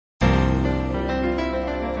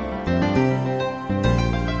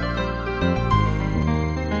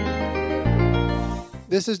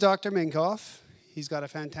This is Dr. Minkov. He's got a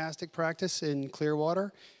fantastic practice in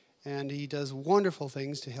Clearwater, and he does wonderful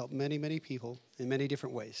things to help many, many people in many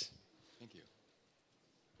different ways. Thank you.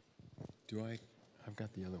 I've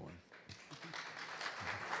got the other one.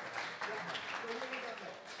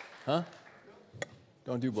 Huh?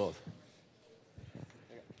 Don't do both.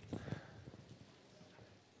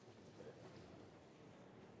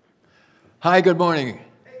 Hi, good morning.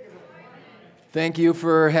 Thank you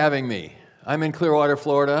for having me. I'm in Clearwater,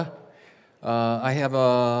 Florida. I have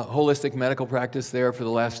a holistic medical practice there for the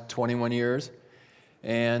last 21 years.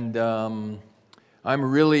 And I'm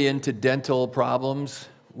really into dental problems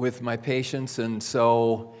with my patients. And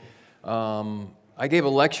so I gave a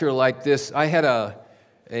lecture like this. I had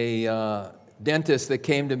a dentist that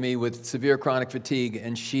came to me with severe chronic fatigue,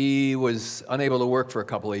 and she was unable to work for a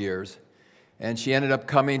couple of years. And she ended up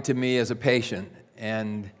coming to me as a patient.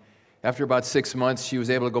 And after about 6 months, she was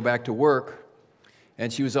able to go back to work.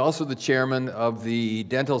 And she was also the chairman of the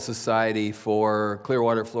Dental Society for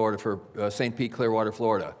Clearwater, Florida, for St. Pete, Clearwater,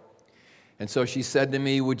 Florida. And so she said to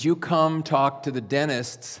me, would you come talk to the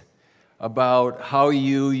dentists about how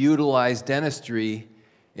you utilize dentistry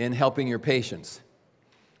in helping your patients?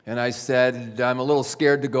 And I said, I'm a little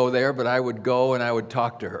scared to go there, but I would go and I would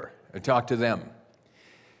talk to her, or talk to them.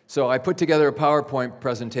 So I put together a PowerPoint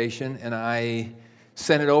presentation, and I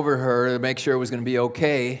sent it over to her to make sure it was going to be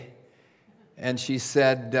okay. And she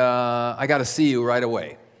said, I got to see you right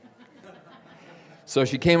away. So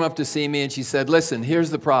she came up to see me, and she said, listen, here's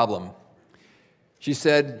the problem. She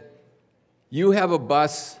said, you have a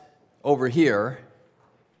bus over here,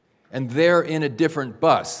 and they're in a different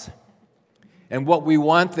bus. And what we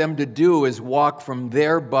want them to do is walk from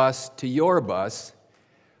their bus to your bus.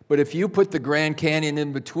 But if you put the Grand Canyon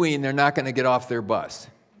in between, they're not going to get off their bus.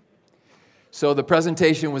 So the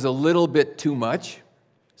presentation was a little bit too much,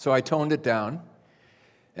 so I toned it down,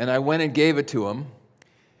 and I went and gave it to them.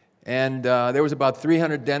 And there was about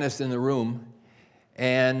 300 dentists in the room,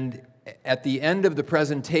 and at the end of the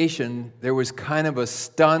presentation, there was kind of a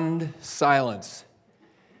stunned silence.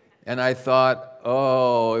 And I thought,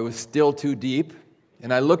 oh, it was still too deep.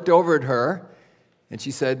 And I looked over at her, and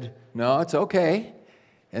she said, no, it's okay.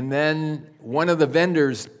 And then one of the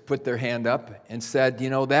vendors put their hand up and said, you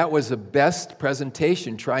know, that was the best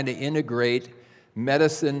presentation trying to integrate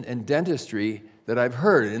medicine and dentistry that I've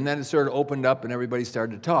heard. And then it sort of opened up and everybody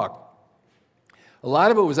started to talk. A lot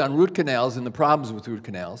of it was on root canals and the problems with root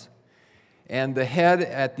canals. And the head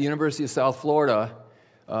at the University of South Florida,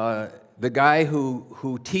 the guy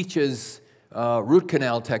who teaches root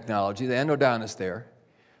canal technology, the endodontist there,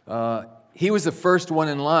 he was the first one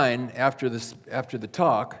in line after the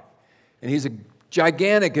talk, and he's a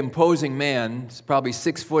gigantic, imposing man. He's probably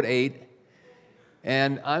 6'8",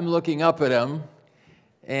 and I'm looking up at him,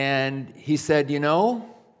 and he said, you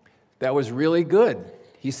know, that was really good.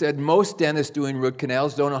 He said most dentists doing root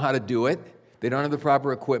canals don't know how to do it. They don't have the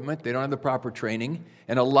proper equipment. They don't have the proper training,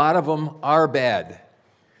 and a lot of them are bad.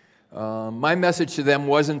 My message to them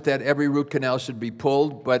wasn't that every root canal should be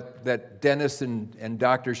pulled, but that dentists and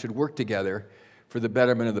doctors should work together for the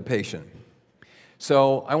betterment of the patient.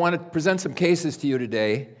 So I want to present some cases to you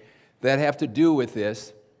today that have to do with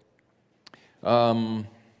this.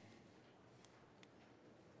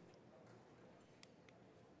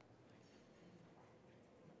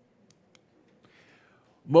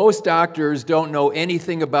 Most doctors don't know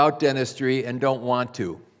anything about dentistry and don't want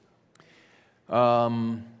to.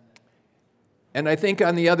 And I think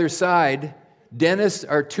on the other side, dentists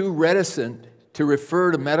are too reticent to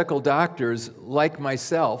refer to medical doctors like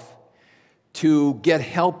myself to get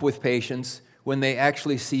help with patients when they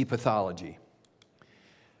actually see pathology.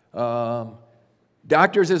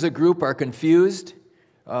 Doctors as a group are confused.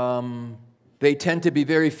 They tend to be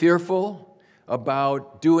very fearful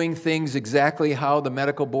about doing things exactly how the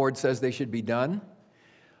medical board says they should be done.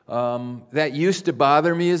 That used to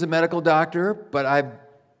bother me as a medical doctor, but I've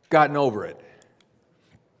gotten over it.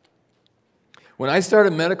 When I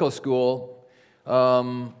started medical school,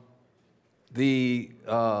 the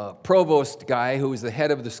provost guy, who was the head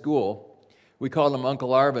of the school, we called him Uncle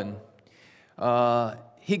Arvin,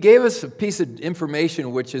 he gave us a piece of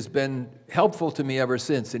information which has been helpful to me ever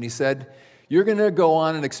since. And he said, you're going to go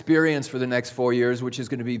on an experience for the next 4 years, which is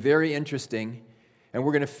going to be very interesting, and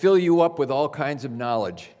we're going to fill you up with all kinds of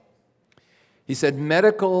knowledge. He said,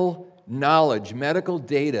 medical knowledge, medical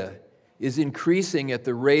data is increasing at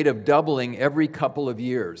the rate of doubling every couple of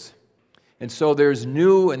years. And so there's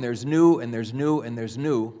new, and there's new, and there's new, and there's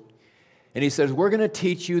new. And he says, we're going to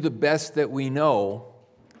teach you the best that we know.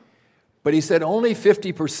 But he said only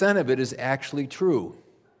 50% of it is actually true.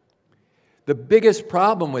 The biggest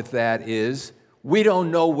problem with that is we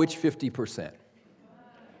don't know which 50%.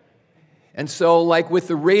 And so, like with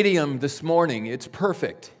the radium this morning, it's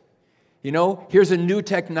perfect. You know, here's a new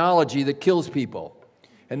technology that kills people.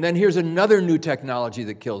 And then here's another new technology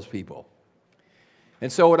that kills people.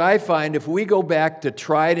 And so what I find, if we go back to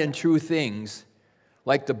tried and true things,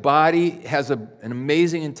 like the body has an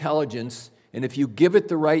amazing intelligence, and if you give it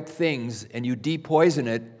the right things and you depoison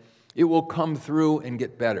it, it will come through and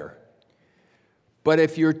get better. But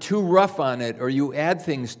if you're too rough on it or you add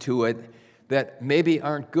things to it that maybe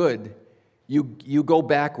aren't good, you go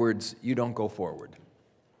backwards, you don't go forward.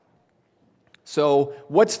 So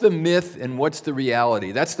what's the myth and what's the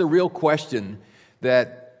reality? That's the real question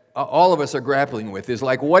that all of us are grappling with, is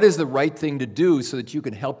like, what is the right thing to do so that you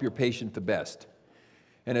can help your patient the best?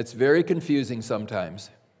 And it's very confusing sometimes.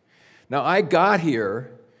 Now, I got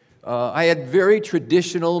here, I had very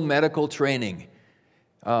traditional medical training.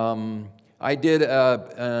 I did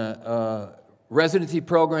a residency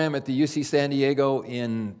program at the UC San Diego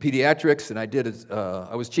in pediatrics, and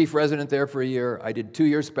I was chief resident there for a year. I did 2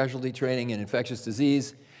 years specialty training in infectious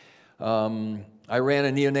disease. I ran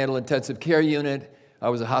a neonatal intensive care unit. I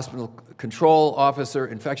was a hospital control officer,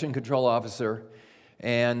 infection control officer,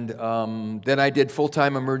 and then I did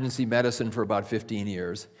full-time emergency medicine for about 15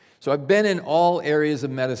 years. So I've been in all areas of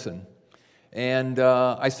medicine. And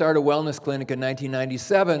I started a wellness clinic in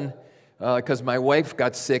 1997 because my wife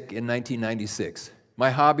got sick in 1996. My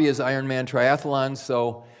hobby is Ironman triathlons,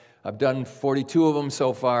 so I've done 42 of them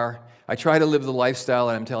so far. I try to live the lifestyle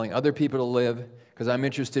that I'm telling other people to live because I'm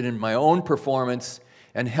interested in my own performance,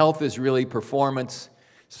 and health is really performance,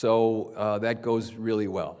 so that goes really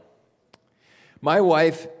well. My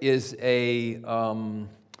wife is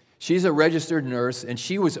she's a registered nurse, and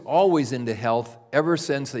she was always into health ever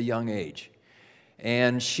since a young age.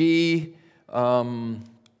 And she is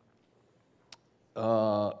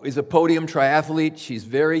a podium triathlete. She's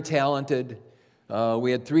very talented.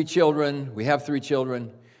 We had 3 children. We have 3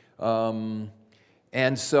 children.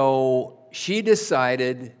 And so she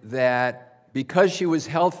decided that because she was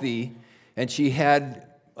healthy and she had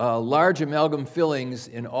large amalgam fillings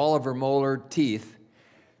in all of her molar teeth,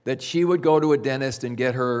 that she would go to a dentist and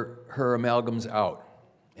get her amalgams out.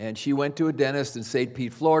 And she went to a dentist in St.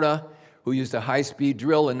 Pete, Florida, who used a high-speed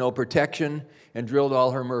drill and no protection and drilled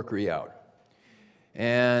all her mercury out.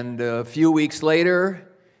 And a few weeks later,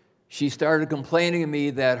 she started complaining to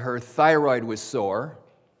me that her thyroid was sore.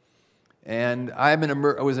 And I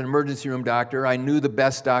was an emergency room doctor. I knew the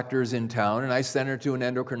best doctors in town, and I sent her to an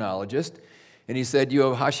endocrinologist. And he said, "You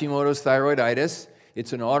have Hashimoto's thyroiditis.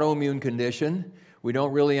 It's an autoimmune condition. We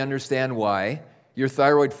don't really understand why. Your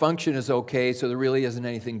thyroid function is okay, so there really isn't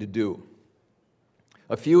anything to do."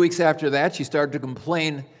 A few weeks after that, she started to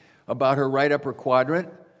complain about her right upper quadrant,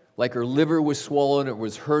 like her liver was swollen, it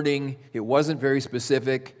was hurting, it wasn't very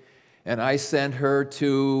specific, and I sent her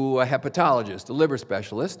to a hepatologist, a liver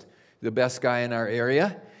specialist, the best guy in our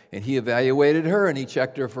area, and he evaluated her, and he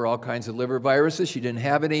checked her for all kinds of liver viruses. She didn't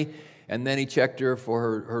have any, and then he checked her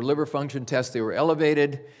for her liver function tests. They were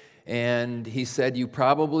elevated, and he said, "You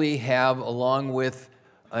probably have, along with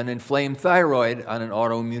an inflamed thyroid on an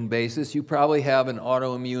autoimmune basis, you probably have an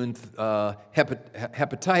autoimmune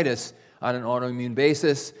hepatitis on an autoimmune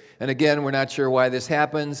basis. And again, we're not sure why this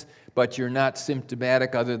happens, but you're not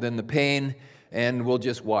symptomatic other than the pain, and we'll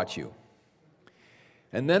just watch you."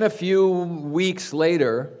 And then a few weeks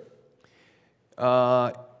later,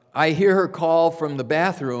 I hear her call from the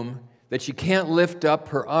bathroom that she can't lift up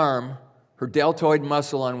her arm. Her deltoid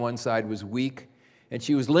muscle on one side was weak, and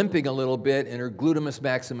she was limping a little bit, and her gluteus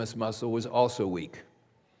maximus muscle was also weak.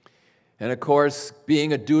 And of course,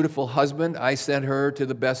 being a dutiful husband, I sent her to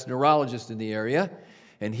the best neurologist in the area,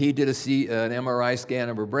 and he did an MRI scan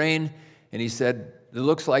of her brain, and he said, "It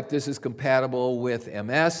looks like this is compatible with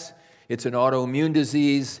MS. It's an autoimmune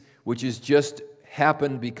disease, which has just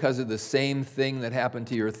happened because of the same thing that happened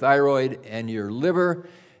to your thyroid and your liver,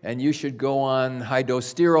 and you should go on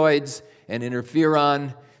high-dose steroids and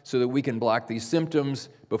interferon so that we can block these symptoms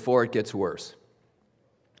before it gets worse."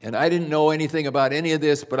 And I didn't know anything about any of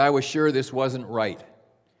this, but I was sure this wasn't right.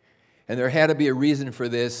 And there had to be a reason for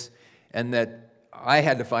this, and that I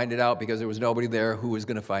had to find it out because there was nobody there who was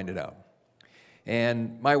going to find it out.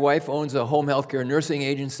 And my wife owns a home health care nursing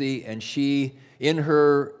agency, and she, in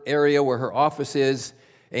her area where her office is,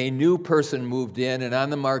 a new person moved in, and on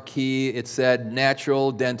the marquee it said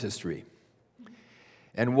natural dentistry.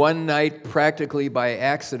 And one night, practically by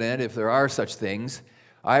accident, if there are such things,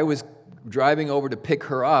 I was driving over to pick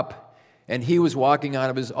her up, and he was walking out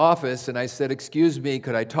of his office, and I said, "Excuse me,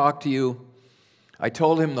 could I talk to you?" I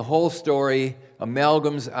told him the whole story,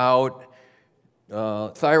 amalgams out,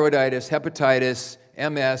 thyroiditis, hepatitis,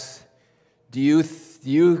 MS.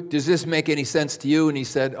 Does this make any sense to you? And he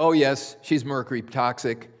said, oh yes, she's mercury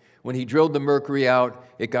toxic. When he drilled the mercury out,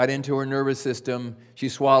 it got into her nervous system. She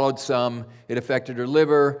swallowed some. It affected her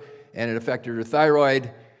liver, and it affected her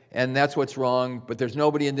thyroid, and that's what's wrong. But there's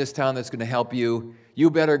nobody in this town that's going to help you.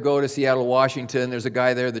 You better go to Seattle, Washington. There's a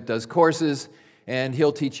guy there that does courses, and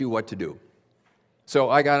he'll teach you what to do.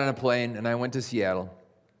 So I got on a plane, and I went to Seattle,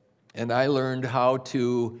 and I learned how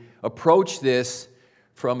to approach this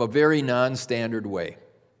from a very non-standard way.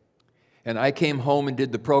 And I came home and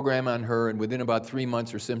did the program on her, and within about 3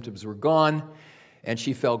 months, her symptoms were gone, and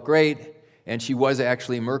she felt great, and she was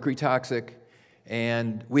actually mercury toxic.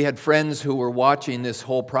 And we had friends who were watching this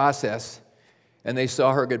whole process, and they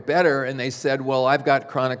saw her get better, and they said, well, I've got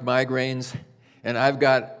chronic migraines, and I've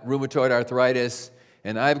got rheumatoid arthritis,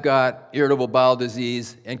 and I've got irritable bowel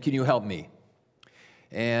disease, and can you help me?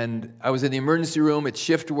 And I was in the emergency room. It's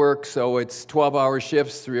shift work, so it's 12-hour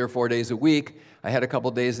shifts, 3 or 4 days a week. I had a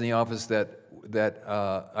couple days in the office that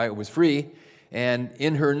I was free. And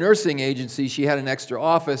in her nursing agency, she had an extra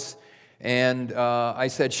office. And I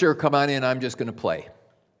said, sure, come on in. I'm just going to play.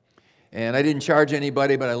 And I didn't charge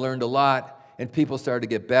anybody, but I learned a lot. And people started to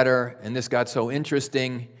get better. And this got so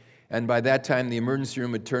interesting. And by that time, the emergency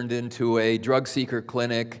room had turned into a drug seeker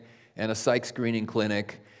clinic and a psych screening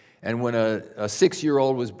clinic. And when a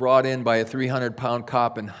 6-year-old was brought in by a 300-pound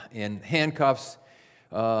cop in handcuffs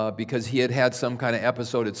because he had some kind of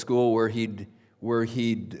episode at school where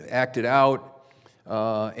he'd acted out,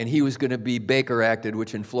 and he was going to be Baker acted,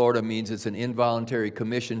 which in Florida means it's an involuntary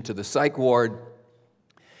commission to the psych ward.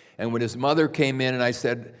 And when his mother came in, and I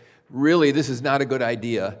said, really, this is not a good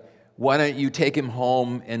idea. Why don't you take him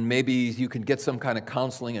home, and maybe you can get some kind of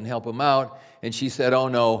counseling and help him out? And she said, oh,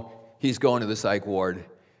 no, he's going to the psych ward.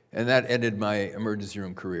 And that ended my emergency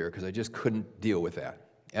room career because I just couldn't deal with that.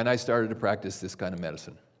 And I started to practice this kind of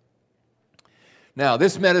medicine. Now,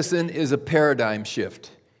 this medicine is a paradigm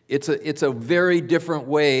shift. It's a very different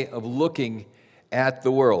way of looking at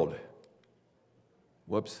the world.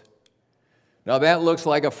 Whoops. Now, that looks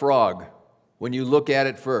like a frog when you look at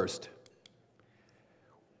it first.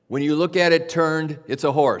 When you look at it turned, it's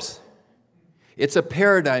a horse. It's a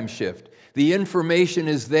paradigm shift. The information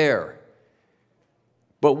is there.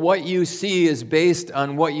 But what you see is based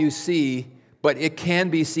on what you see, but it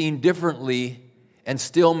can be seen differently and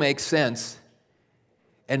still make sense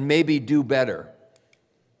and maybe do better.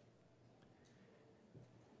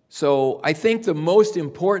 So I think the most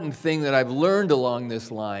important thing that I've learned along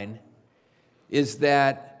this line is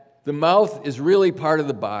that the mouth is really part of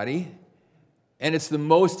the body, and it's the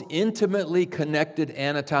most intimately connected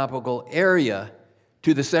anatomical area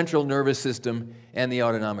to the central nervous system and the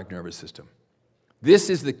autonomic nervous system.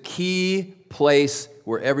 This is the key place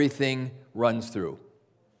where everything runs through.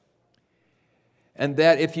 And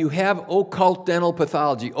that if you have occult dental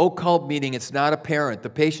pathology, occult meaning it's not apparent, the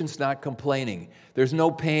patient's not complaining, there's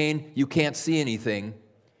no pain, you can't see anything,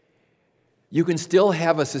 you can still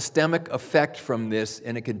have a systemic effect from this,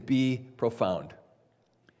 and it can be profound.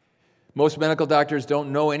 Most medical doctors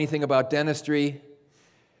don't know anything about dentistry,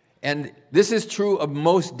 and this is true of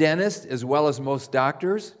most dentists as well as most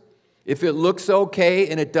doctors. If it looks okay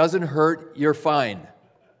and it doesn't hurt, you're fine.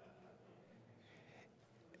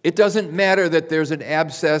 It doesn't matter that there's an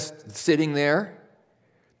abscess sitting there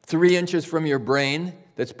 3 inches from your brain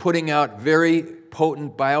that's putting out very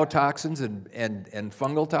potent biotoxins and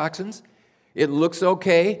fungal toxins. It looks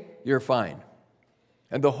okay, you're fine.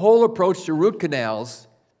 And the whole approach to root canals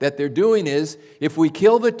that they're doing is, if we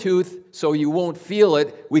kill the tooth so you won't feel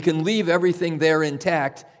it, we can leave everything there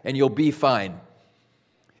intact and you'll be fine.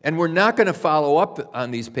 And we're not going to follow up on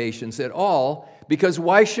these patients at all, because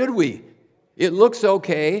why should we? It looks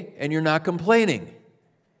okay, and you're not complaining.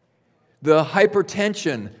 The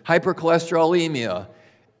hypertension, hypercholesterolemia,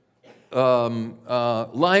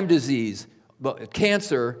 Lyme disease,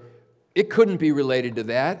 cancer, it couldn't be related to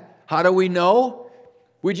that. How do we know?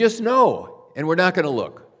 We just know, and we're not going to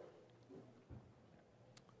look.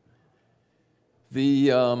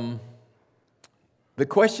 The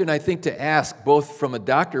question I think to ask, both from a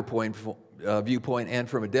doctor viewpoint and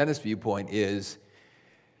from a dentist viewpoint, is,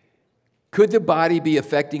 could the body be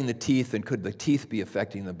affecting the teeth, and could the teeth be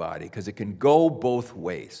affecting the body? Because it can go both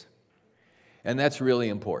ways. And that's really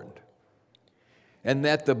important. And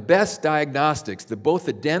that the best diagnostics, both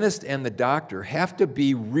the dentist and the doctor, have to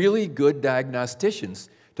be really good diagnosticians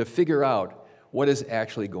to figure out what is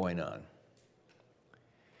actually going on.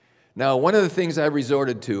 Now, one of the things I've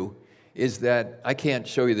resorted to is that, I can't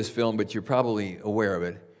show you this film, but you're probably aware of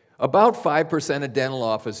it. About 5% of dental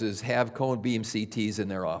offices have cone beam CTs in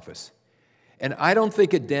their office. And I don't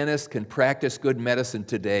think a dentist can practice good medicine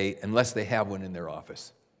today unless they have one in their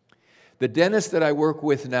office. The dentist that I work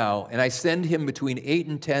with now, and I send him between 8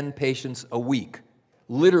 and 10 patients a week,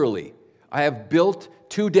 literally. I have built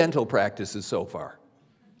 2 dental practices so far.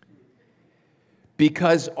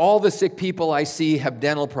 Because all the sick people I see have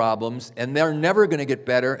dental problems, and they're never going to get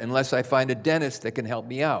better unless I find a dentist that can help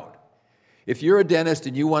me out. If you're a dentist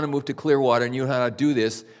and you want to move to Clearwater and you know how to do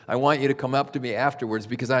this, I want you to come up to me afterwards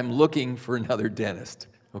because I'm looking for another dentist,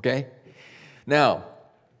 okay? Now,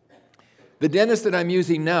 the dentist that I'm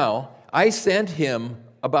using now, I sent him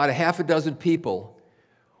about a half a dozen people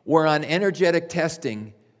where on energetic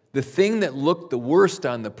testing, the thing that looked the worst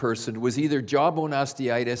on the person was either jawbone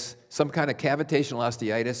osteitis, some kind of cavitational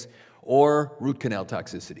osteitis, or root canal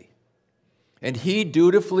toxicity. And he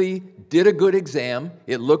dutifully did a good exam.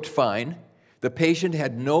 It looked fine. The patient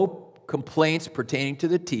had no complaints pertaining to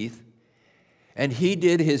the teeth. And he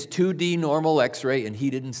did his 2D normal x-ray, and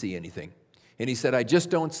he didn't see anything. And he said, I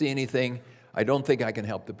just don't see anything. I don't think I can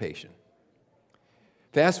help the patient.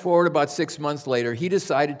 Fast forward about 6 months later, he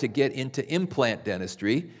decided to get into implant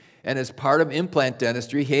dentistry. And as part of implant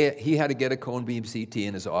dentistry, he had to get a cone beam CT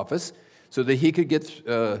in his office so that he could get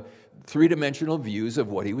 3-dimensional views of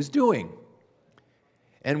what he was doing.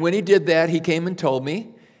 And when he did that, he came and told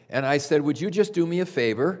me, and I said, would you just do me a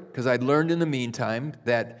favor? Because I'd learned in the meantime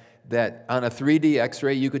that on a 3D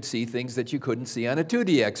x-ray, you could see things that you couldn't see on a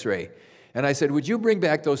 2D x-ray. And I said, would you bring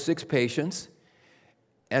back those 6 patients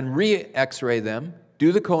and re-x-ray them,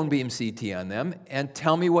 do the cone beam CT on them, and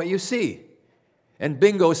tell me what you see? And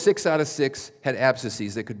bingo, 6 out of 6 had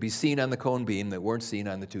abscesses that could be seen on the cone beam that weren't seen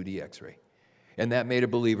on the 2D x-ray. And that made a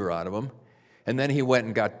believer out of him. And then he went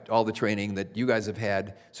and got all the training that you guys have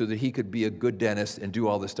had so that he could be a good dentist and do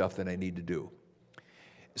all the stuff that I need to do.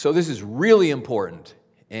 So this is really important.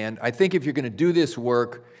 And I think if you're going to do this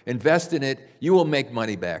work, invest in it, you will make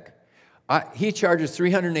money back. He charges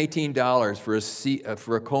 $318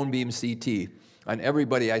 for a cone beam CT on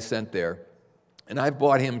everybody I sent there. And I've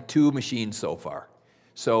bought him 2 machines so far.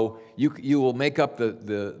 So you will make up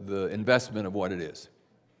the investment of what it is.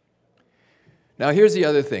 Now here's the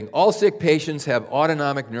other thing. All sick patients have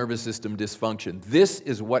autonomic nervous system dysfunction. This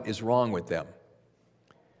is what is wrong with them.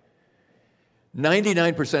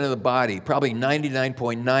 99% of the body, probably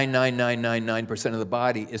 99.99999% of the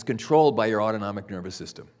body is controlled by your autonomic nervous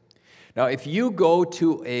system. Now if you go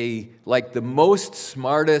to like the most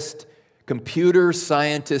smartest computer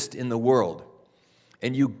scientist in the world,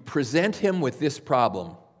 and you present him with this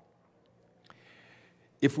problem,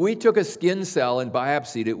 if we took a skin cell and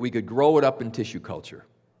biopsied it, we could grow it up in tissue culture.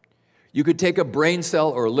 You could take a brain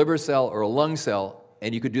cell or a liver cell or a lung cell,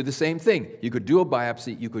 and you could do the same thing. You could do a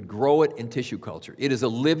biopsy, you could grow it in tissue culture. It is a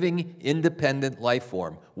living, independent life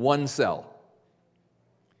form, one cell.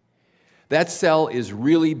 That cell is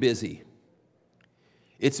really busy.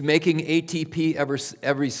 It's making ATP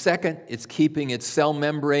every second. It's keeping its cell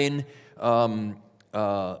membrane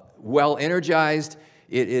well energized.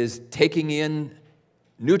 It is taking in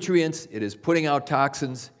nutrients, it is putting out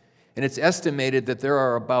toxins, and it's estimated that there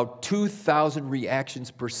are about 2,000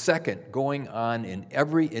 reactions per second going on in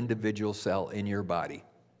every individual cell in your body.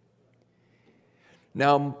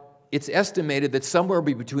 Now, it's estimated that somewhere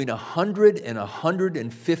between 100 and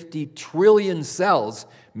 150 trillion cells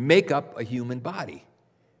make up a human body.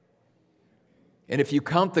 And if you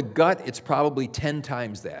count the gut, it's probably 10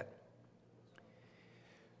 times that.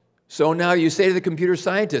 So now you say to the computer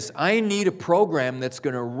scientist, I need a program that's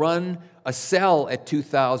going to run a cell at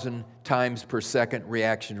 2,000 times per second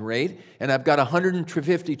reaction rate, and I've got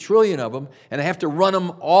 150 trillion of them, and I have to run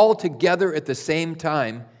them all together at the same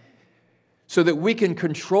time so that we can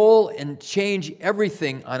control and change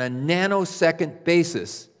everything on a nanosecond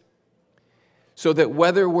basis, so that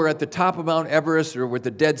whether we're at the top of Mount Everest or we're at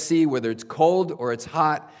the Dead Sea, whether it's cold or it's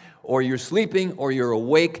hot, or you're sleeping or you're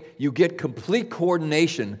awake, you get complete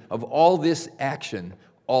coordination of all this action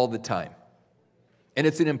all the time. And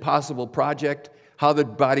it's an impossible project. How the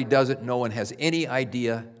body does it, no one has any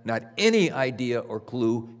idea, not any idea or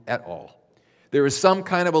clue at all. There is some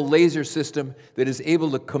kind of a laser system that is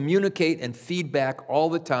able to communicate and feedback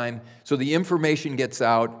all the time so the information gets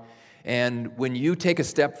out, and when you take a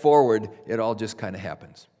step forward, it all just kind of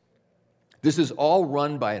happens. This is all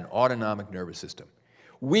run by an autonomic nervous system.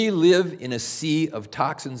 We live in a sea of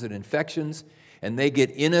toxins and infections, and they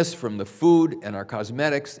get in us from the food and our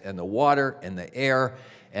cosmetics and the water and the air,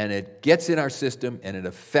 and it gets in our system and it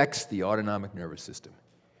affects the autonomic nervous system.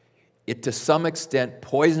 it to some extent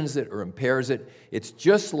poisons it or impairs it. It's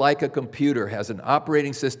just like a computer has an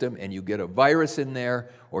operating system and you get a virus in there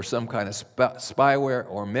or some kind of spyware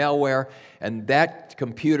or malware, and that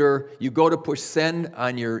computer, you go to push send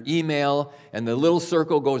on your email and the little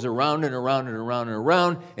circle goes around and around and around and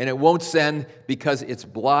around, and it won't send because it's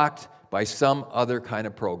blocked by some other kind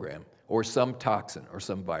of program or some toxin or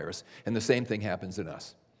some virus. And the same thing happens in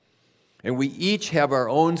us. And we each have our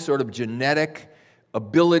own sort of genetic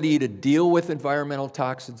ability to deal with environmental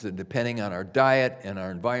toxins, and depending on our diet and our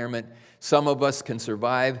environment, some of us can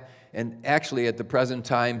survive, and actually at the present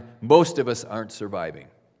time, most of us aren't surviving.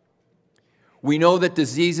 We know that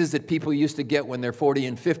diseases that people used to get when they're 40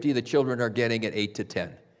 and 50, the children are getting at 8 to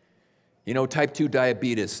 10. You know, type 2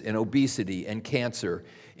 diabetes and obesity and cancer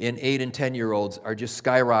in 8 and 10-year-olds are just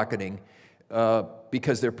skyrocketing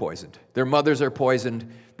because they're poisoned. Their mothers are poisoned.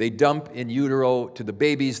 They dump in utero to the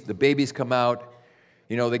babies come out.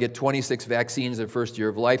 You know, they get 26 vaccines their first year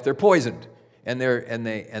of life. They're poisoned, and their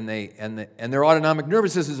autonomic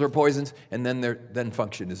nervous systems are poisoned, and then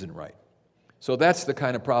function isn't right. So that's the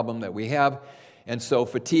kind of problem that we have. And so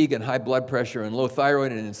fatigue and high blood pressure and low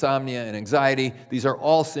thyroid and insomnia and anxiety, these are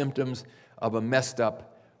all symptoms of a messed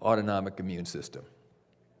up autonomic immune system.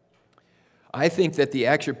 I think that the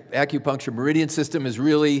acupuncture meridian system is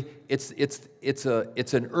really, it's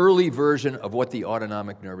an early version of what the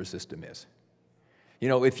autonomic nervous system is. You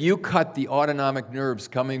know, if you cut the autonomic nerves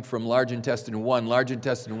coming from large intestine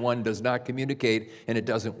 1 does not communicate and it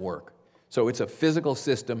doesn't work. So it's a physical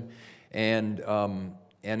system, and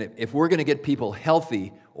if we're going to get people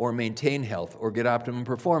healthy or maintain health or get optimum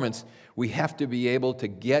performance, we have to be able to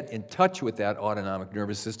get in touch with that autonomic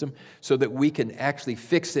nervous system so that we can actually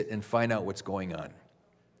fix it and find out what's going on.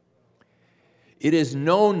 It is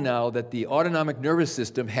known now that the autonomic nervous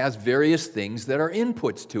system has various things that are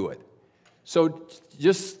inputs to it. So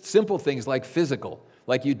just simple things like physical,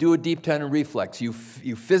 like you do a deep tendon reflex, you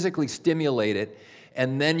physically stimulate it,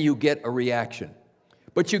 and then you get a reaction.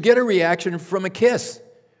 But you get a reaction from a kiss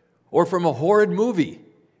or from a horrid movie.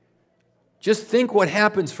 Just think what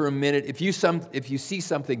happens for a minute if you see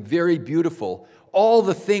something very beautiful, all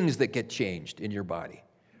the things that get changed in your body.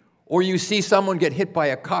 Or you see someone get hit by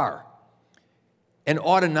a car, and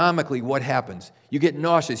autonomically what happens? You get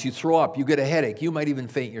nauseous, you throw up, you get a headache, you might even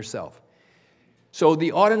faint yourself. So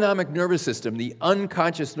the autonomic nervous system, the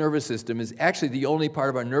unconscious nervous system, is actually the only part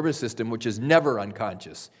of our nervous system which is never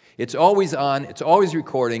unconscious. It's always on, it's always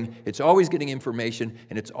recording, it's always getting information,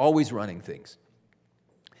 and it's always running things.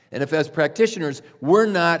 And if as practitioners we're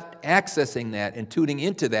not accessing that and tuning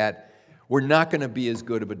into that, we're not going to be as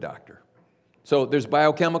good of a doctor. So there's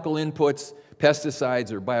biochemical inputs,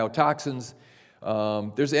 pesticides or biotoxins.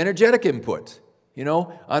 There's energetic inputs. You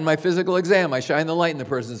know, on my physical exam, I shine the light in the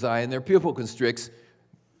person's eye and their pupil constricts.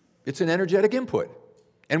 It's an energetic input.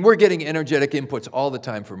 And we're getting energetic inputs all the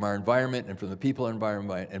time from our environment and from the people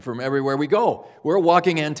environment and from everywhere we go. We're a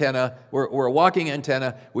walking antenna. We're a walking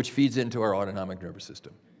antenna which feeds into our autonomic nervous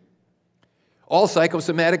system. All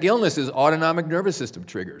psychosomatic illness is autonomic nervous system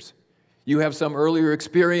triggers. You have some earlier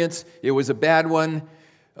experience, it was a bad one,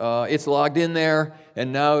 it's logged in there,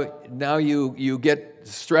 and now you get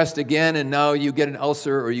stressed again, and now you get an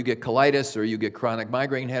ulcer, or you get colitis, or you get chronic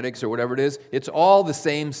migraine headaches, or whatever it is. It's all the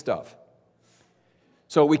same stuff.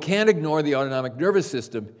 So we can't ignore the autonomic nervous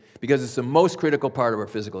system because it's the most critical part of our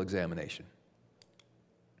physical examination.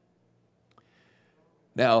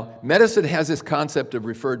 Now, medicine has this concept of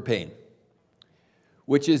referred pain,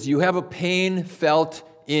 which is you have a pain felt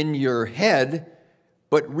in your head,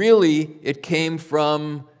 but really it came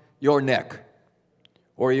from your neck.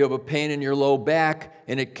 Or you have a pain in your low back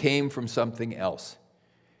and it came from something else.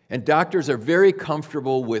 And doctors are very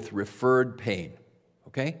comfortable with referred pain,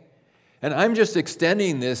 okay? And I'm just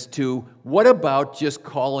extending this to what about just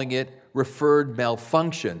calling it referred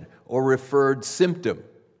malfunction or referred symptom?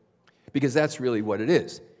 Because that's really what it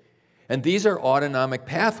is. And these are autonomic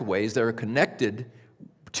pathways that are connected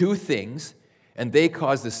to things, and they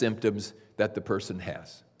cause the symptoms that the person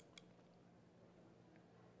has.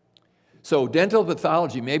 So dental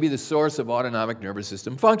pathology may be the source of autonomic nervous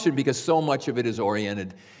system function because so much of it is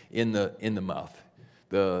oriented in the mouth.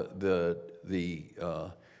 The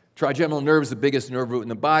trigeminal nerve is the biggest nerve root in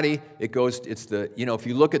the body. If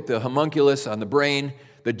you look at the homunculus on the brain,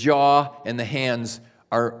 the jaw and the hands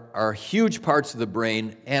are huge parts of the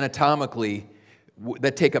brain anatomically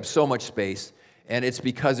that take up so much space, and it's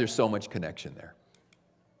because there's so much connection there.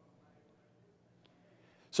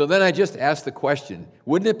 So then I just asked the question,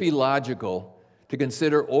 wouldn't it be logical to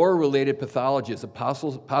consider oral-related pathology as a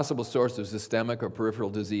possible source of systemic or peripheral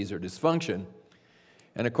disease or dysfunction?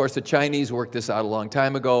 And of course, the Chinese worked this out a long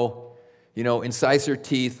time ago. You know, incisor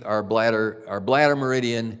teeth are bladder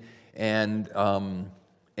meridian, and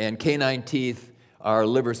canine teeth are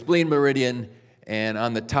liver spleen meridian, and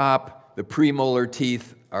on the top, the premolar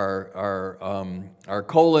teeth are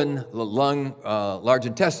colon, lung, large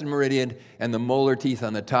intestine meridian, and the molar teeth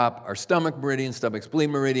on the top are stomach meridian, stomach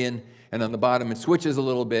spleen meridian, and on the bottom it switches a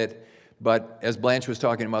little bit. But as Blanche was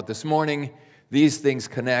talking about this morning, these things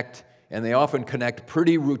connect, and they often connect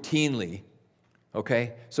pretty routinely.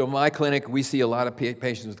 Okay? So in my clinic, we see a lot of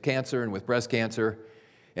patients with cancer and with breast cancer,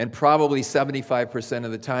 and probably 75%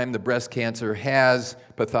 of the time, the breast cancer has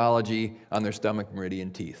pathology on their stomach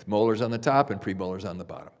meridian teeth. Molars on the top and premolars on the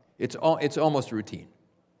bottom. It's almost routine.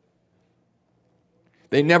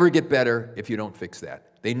 They never get better if you don't fix that.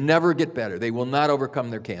 They never get better. They will not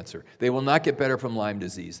overcome their cancer. They will not get better from Lyme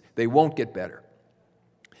disease. They won't get better.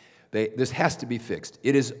 This has to be fixed.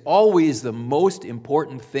 It is always the most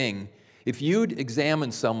important thing. If you'd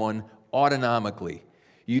examine someone autonomically,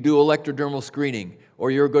 you do electrodermal screening,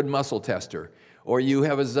 or you're a good muscle tester, or you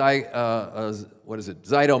have a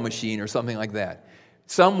Zyto machine or something like that,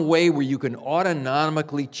 some way where you can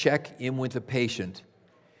autonomically check in with the patient.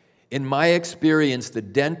 In my experience, the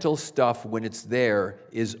dental stuff, when it's there,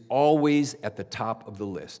 is always at the top of the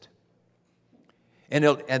list. And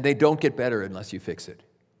they don't get better unless you fix it.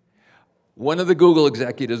 One of the Google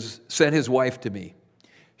executives sent his wife to me.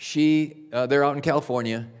 They're out in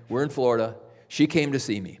California. We're in Florida. She came to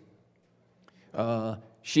see me.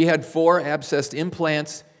 She had 4 abscessed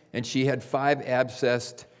implants, and she had 5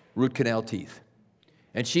 abscessed root canal teeth.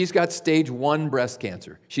 And she's got stage 1 breast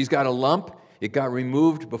cancer. She's got a lump. It got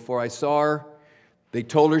removed before I saw her. They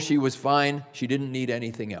told her she was fine. She didn't need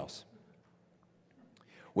anything else.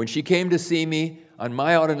 When she came to see me on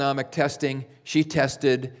my autonomic testing, she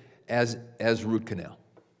tested as root canal.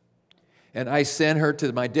 And I sent her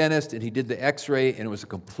to my dentist, and he did the x-ray, and it was a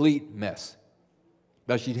complete mess.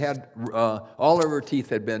 Now, she'd had, all of her teeth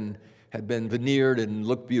had been veneered and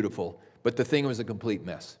looked beautiful, but the thing was a complete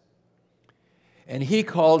mess. And he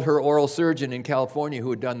called her oral surgeon in California who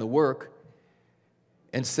had done the work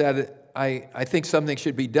and said, I think something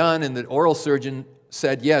should be done, and the oral surgeon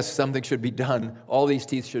said, yes, something should be done. All these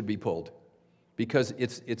teeth should be pulled because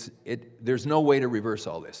there's no way to reverse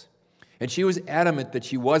all this. And she was adamant that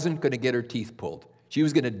she wasn't going to get her teeth pulled. She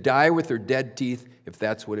was going to die with her dead teeth if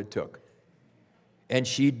that's what it took. And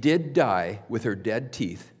she did die with her dead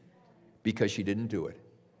teeth because she didn't do it.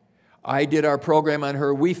 I did our program on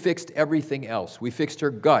her. We fixed everything else. We fixed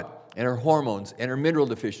her gut and her hormones and her mineral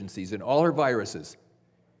deficiencies and all her viruses.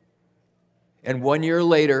 And 1 year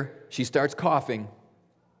later, she starts coughing,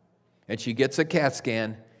 and she gets a CAT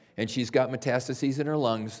scan, and she's got metastases in her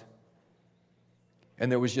lungs,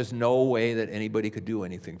 and there was just no way that anybody could do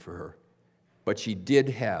anything for her. But she did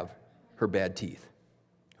have her bad teeth,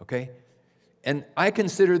 okay? And I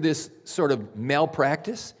consider this sort of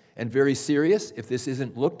malpractice and very serious if this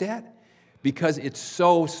isn't looked at, because it's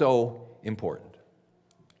so, so important.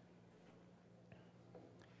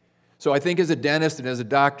 So I think as a dentist and as a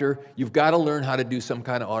doctor, you've got to learn how to do some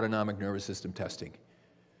kind of autonomic nervous system testing.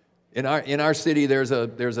 In our city, there's a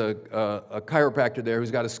chiropractor there who's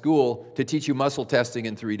got a school to teach you muscle testing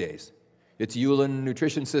in 3 days. It's Ullin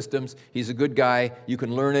Nutrition Systems. He's a good guy. You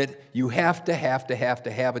can learn it. You have to have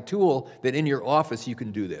a tool that in your office you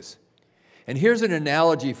can do this. And here's an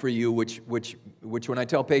analogy for you which when I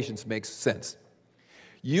tell patients makes sense.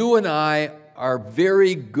 You and I are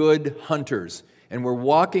very good hunters, and we're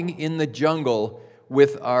walking in the jungle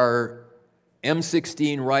with our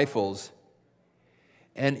M16 rifles,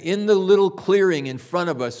 and in the little clearing in front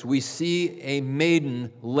of us, we see a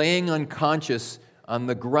maiden laying unconscious on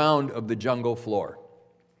the ground of the jungle floor.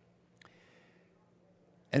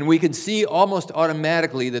 And we can see almost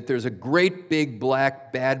automatically that there's a great big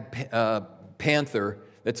black bad panther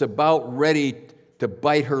that's about ready to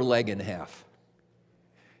bite her leg in half.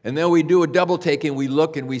 And then we do a double take and we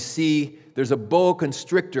look and we see there's a boa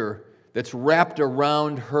constrictor that's wrapped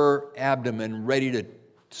around her abdomen ready to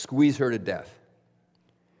squeeze her to death.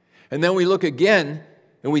 And then we look again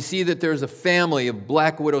and we see that there's a family of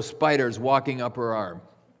black widow spiders walking up her arm.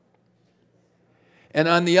 And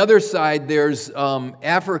on the other side, there's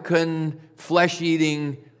African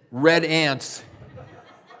flesh-eating red ants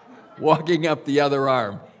walking up the other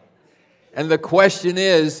arm. And the question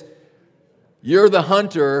is, you're the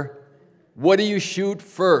hunter, what do you shoot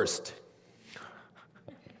first?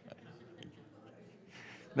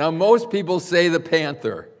 Now, most people say the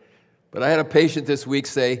panther, but I had a patient this week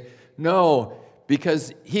say, no,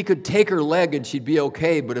 because he could take her leg and she'd be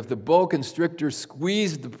okay, but if the boa constrictor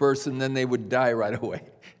squeezed the person, then they would die right away.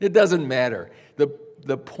 It doesn't matter.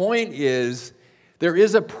 The point is There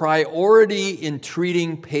is a priority in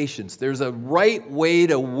treating patients. There's a right way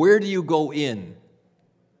to where do you go in.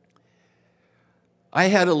 I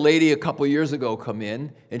had a lady a couple years ago come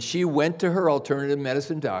in, and she went to her alternative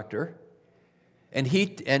medicine doctor,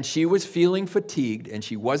 and she was feeling fatigued, and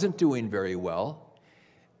she wasn't doing very well.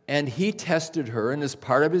 And he tested her, and as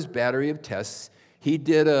part of his battery of tests, he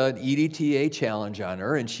did an EDTA challenge on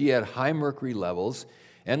her, and she had high mercury levels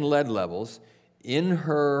and lead levels in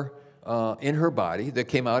her body that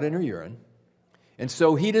came out in her urine. And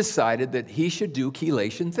so he decided that he should do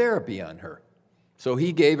chelation therapy on her. So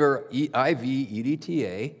he gave her IV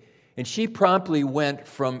EDTA, and she promptly went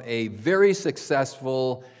from a very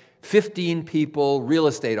successful 15-people real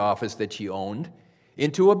estate office that she owned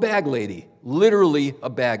into a bag lady, literally a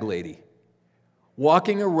bag lady,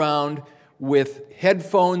 walking around with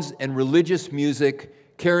headphones and religious music,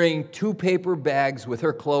 carrying 2 paper bags with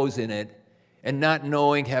her clothes in it, and not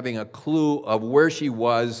knowing, having a clue of where she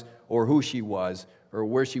was or who she was or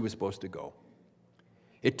where she was supposed to go.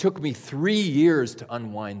 It took me 3 years to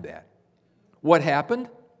unwind that. What happened?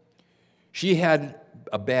 She had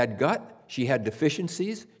a bad gut. She had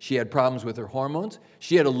deficiencies. She had problems with her hormones.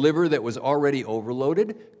 She had a liver that was already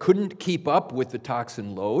overloaded, couldn't keep up with the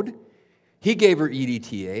toxin load. He gave her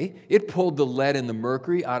EDTA. It pulled the lead and the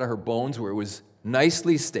mercury out of her bones where it was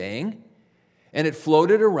nicely staying, and it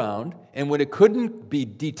floated around, and when it couldn't be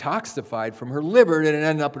detoxified from her liver, it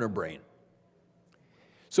ended up in her brain.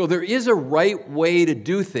 So there is a right way to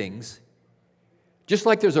do things, just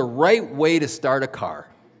like there's a right way to start a car.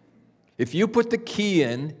 If you put the key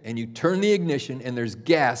in and you turn the ignition and there's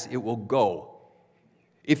gas, it will go.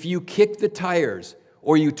 If you kick the tires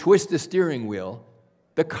or you twist the steering wheel,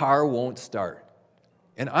 the car won't start.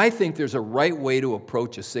 And I think there's a right way to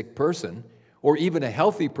approach a sick person, or even a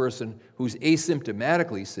healthy person who's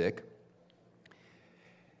asymptomatically sick,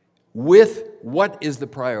 with what is the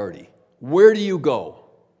priority? Where do you go?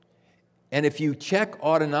 And if you check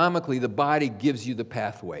autonomically, the body gives you the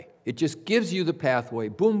pathway. It just gives you the pathway,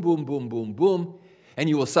 boom, boom, boom, boom, boom, and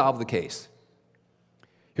you will solve the case.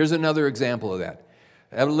 Here's another example of that.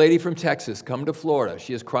 I have a lady from Texas come to Florida.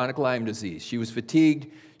 She has chronic Lyme disease. She was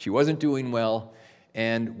fatigued. She wasn't doing well,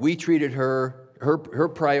 and we treated her. Her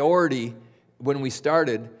priority when we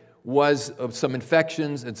started was of some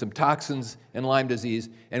infections and some toxins and Lyme disease,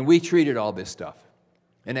 and we treated all this stuff.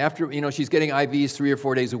 And after, she's getting IVs 3 or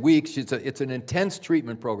 4 days a week. It's an intense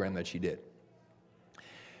treatment program that she did.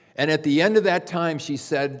 And at the end of that time, she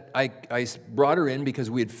said, I brought her in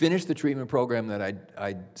because we had finished the treatment program that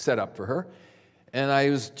I'd set up for her. And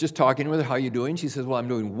I was just talking with her, how you doing? She says, well, I'm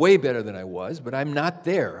doing way better than I was, but I'm not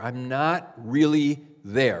there. I'm not really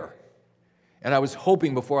there. And I was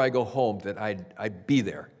hoping before I go home that I'd be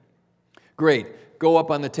there. Great. Go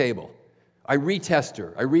up on the table. I retest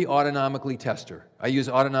her. I autonomically test her. I use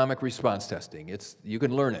autonomic response testing. You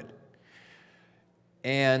can learn it.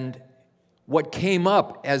 And what came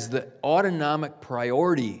up as the autonomic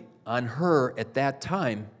priority on her at that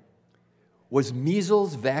time was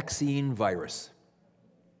measles vaccine virus.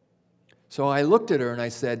 So I looked at her and I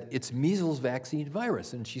said, it's measles vaccine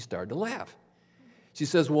virus. And she started to laugh. She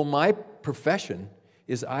says, well, my profession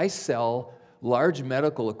is I sell large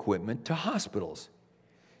medical equipment to hospitals.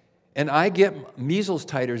 And I get measles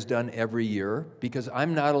titers done every year because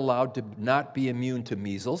I'm not allowed to not be immune to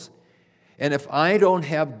measles. And if I don't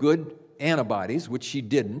have good antibodies, which she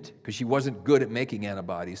didn't, because she wasn't good at making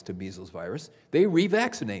antibodies to measles virus, they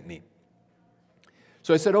revaccinate me.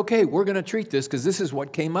 So I said, okay, we're going to treat this because this is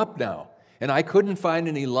what came up now. And I couldn't find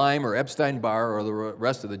any Lyme or Epstein-Barr or the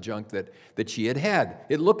rest of the junk that she had had.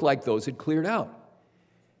 It looked like those had cleared out.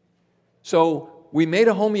 So we made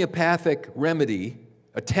a homeopathic remedy,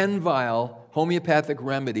 a 10-vial homeopathic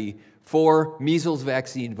remedy for measles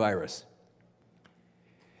vaccine virus.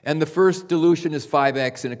 And the first dilution is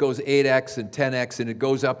 5x, and it goes 8x and 10x, and it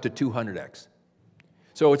goes up to 200x.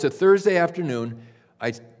 So it's a Thursday afternoon.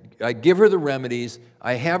 I give her the remedies.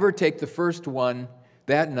 I have her take the first one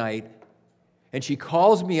that night, and she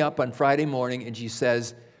calls me up on Friday morning, and she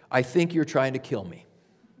says, I think you're trying to kill me.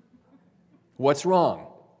 What's wrong?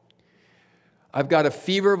 I've got a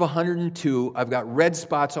fever of 102. I've got red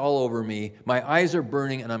spots all over me. My eyes are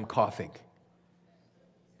burning, and I'm coughing.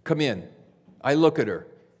 Come in. I look at her.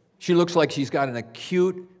 She looks like she's got an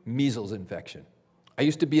acute measles infection. I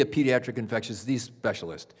used to be a pediatric infectious disease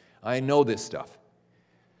specialist. I know this stuff.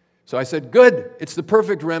 So I said, good, it's the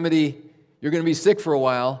perfect remedy. You're going to be sick for a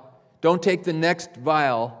while. Don't take the next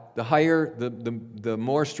vial, the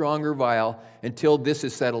more stronger vial, until this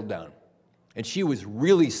is settled down. And she was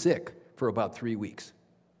really sick for about 3 weeks.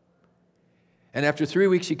 And after 3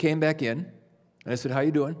 weeks, she came back in, and I said, how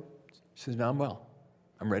you doing? She says, no, I'm well.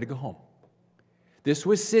 I'm ready to go home. This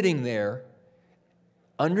was sitting there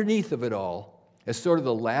underneath of it all as sort of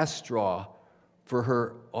the last straw for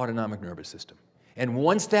her autonomic nervous system. And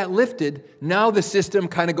once that lifted, now the system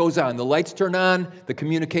kind of goes on. The lights turn on, the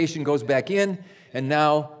communication goes back in, and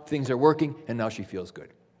now things are working, and now she feels good.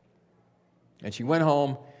 And she went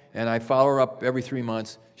home, and I follow her up every 3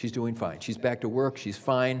 months. She's doing fine. She's back to work. She's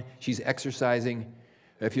fine. She's exercising.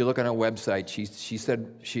 If you look on our website, she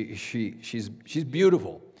said she's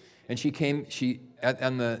beautiful. And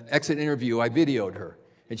on the exit interview, I videoed her.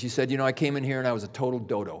 And she said, I came in here and I was a total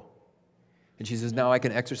dodo. And she says, now I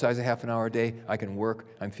can exercise a half an hour a day. I can work.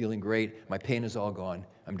 I'm feeling great. My pain is all gone.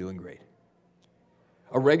 I'm doing great.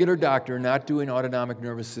 A regular doctor not doing autonomic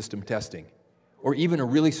nervous system testing, or even a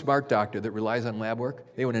really smart doctor that relies on lab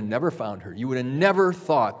work, they would have never found her. You would have never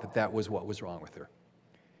thought that that was what was wrong with her.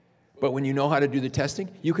 But when you know how to do the testing,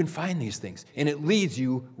 you can find these things. And it leads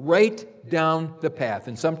you right down the path.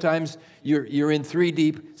 And sometimes you're in 3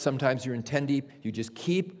 deep, sometimes you're in 10 deep. You just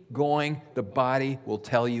keep going. The body will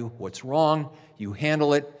tell you what's wrong. You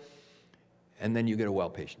handle it, and then you get a well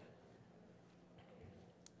patient.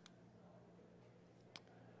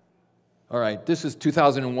 All right, this is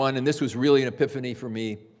 2001, and this was really an epiphany for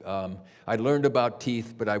me. I learned about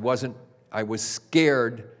teeth, but I was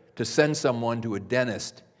scared to send someone to a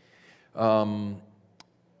dentist because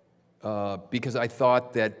I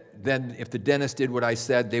thought that then if the dentist did what I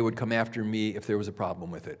said, they would come after me if there was a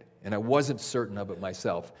problem with it. And I wasn't certain of it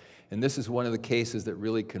myself. And this is one of the cases that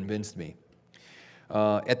really convinced me.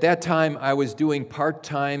 At that time, I was doing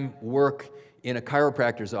part-time work in a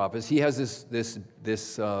chiropractor's office. He has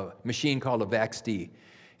this machine called a VAX-D,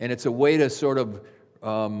 and it's a way to sort of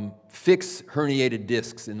fix herniated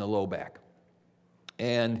discs in the low back.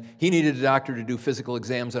 And he needed a doctor to do physical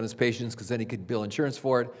exams on his patients because then he could bill insurance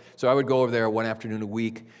for it. So I would go over there one afternoon a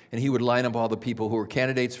week, and he would line up all the people who were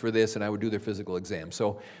candidates for this, and I would do their physical exam.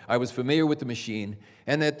 So I was familiar with the machine,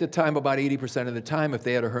 and at the time, about 80% of the time, if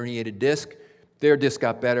they had a herniated disc, their disc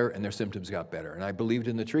got better and their symptoms got better. And I believed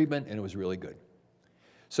in the treatment, and it was really good.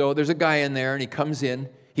 So there's a guy in there, and he comes in,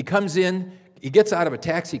 he gets out of a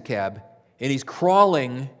taxi cab, and he's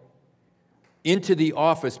crawling into the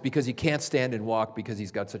office because he can't stand and walk because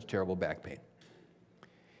he's got such terrible back pain.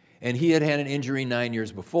 And he had an injury 9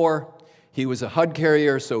 years before. He was a HUD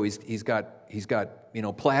carrier, so he's got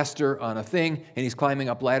plaster on a thing, and he's climbing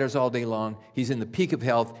up ladders all day long. He's in the peak of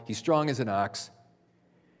health. He's strong as an ox.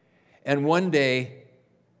 And one day,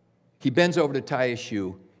 he bends over to tie his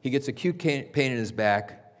shoe. He gets acute pain in his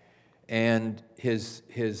back, and his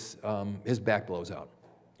back blows out.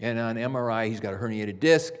 And on MRI, he's got a herniated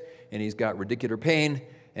disc, and he's got radicular pain,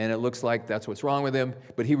 and it looks like that's what's wrong with him,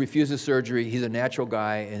 but he refuses surgery. He's a natural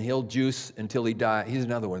guy, and he'll juice until he dies. He's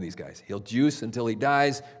another one of these guys. He'll juice until he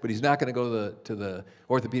dies, but he's not going to go to the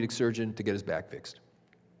orthopedic surgeon to get his back fixed.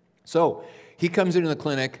 So he comes into the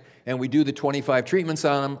clinic, and we do the 25 treatments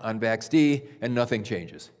on him on VAX-D, and nothing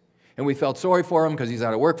changes. And we felt sorry for him because he's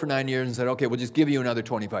out of work for 9 years and said, okay, we'll just give you another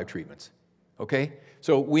 25 treatments. Okay?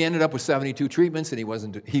 So we ended up with 72 treatments, and he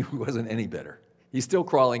wasn't any better. He's still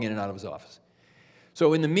crawling in and out of his office.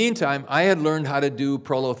 So in the meantime, I had learned how to do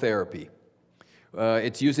prolotherapy.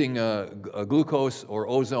 It's using a glucose or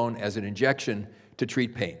ozone as an injection to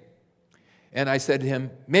treat pain. And I said to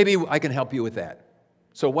him, maybe I can help you with that.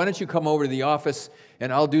 So why don't you come over to the office,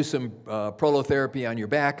 and I'll do some prolotherapy on your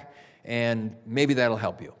back, and maybe that'll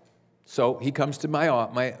help you. So he comes to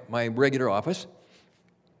my regular office,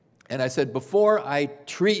 and I said, before I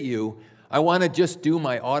treat you, I want to just do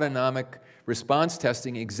my autonomic response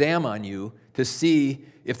testing exam on you to see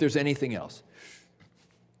if there's anything else.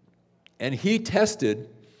 And he tested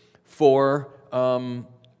for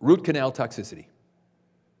root canal toxicity.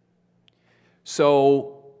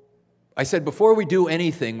 So I said, before we do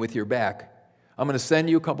anything with your back, I'm going to send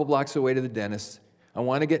you a couple blocks away to the dentist. I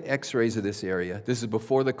want to get x-rays of this area. This is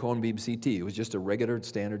before the cone beam CT. It was just a regular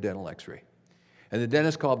standard dental x-ray. And the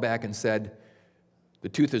dentist called back and said, the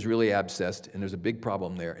tooth is really abscessed, and there's a big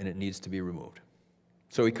problem there, and it needs to be removed.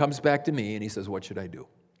 So he comes back to me, and he says, what should I do?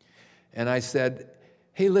 And I said,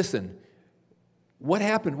 hey, listen, what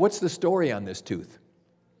happened? What's the story on this tooth?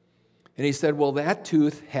 And he said, well, that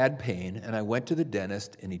tooth had pain, and I went to the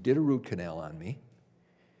dentist, and he did a root canal on me.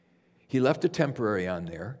 He left a temporary on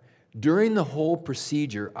there. During the whole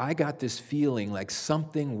procedure, I got this feeling like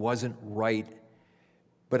something wasn't right,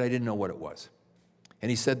 but I didn't know what it was. And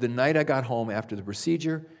he said, the night I got home after the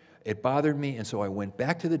procedure, it bothered me, and so I went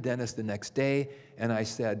back to the dentist the next day, and I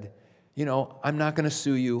said, I'm not going to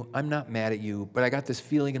sue you, I'm not mad at you, but I got this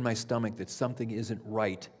feeling in my stomach that something isn't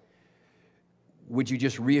right. Would you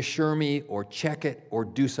just reassure me or check it or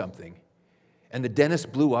do something? And the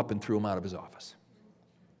dentist blew up and threw him out of his office.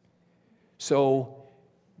 So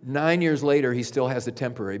 9 years later, he still has the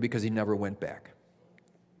temporary because he never went back.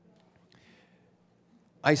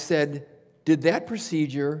 I said, did that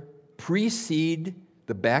procedure precede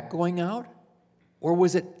the back going out, or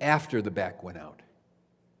was it after the back went out?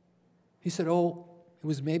 He said, oh, it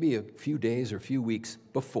was maybe a few days or a few weeks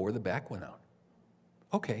before the back went out.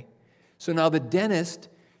 Okay. So now the dentist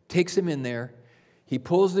takes him in there, he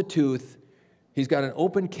pulls the tooth, he's got an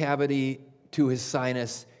open cavity to his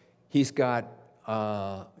sinus, he's got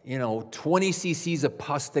 20 cc's of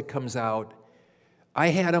pus that comes out. I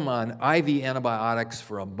had him on IV antibiotics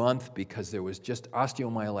for a month because there was just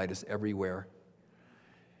osteomyelitis everywhere.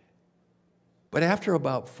 But after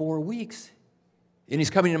about 4 weeks, and he's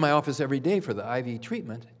coming to my office every day for the IV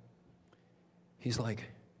treatment, he's like,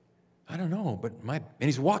 I don't know, but and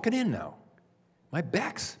he's walking in now. My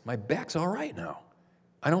back's all right now.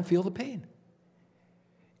 I don't feel the pain.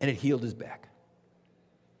 And it healed his back.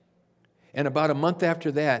 And about a month after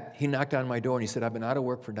that, he knocked on my door and he said, I've been out of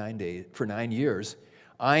work for 9 years.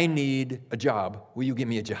 I need a job. Will you give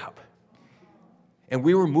me a job? And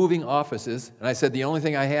we were moving offices, and I said, the only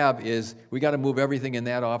thing I have is we got to move everything in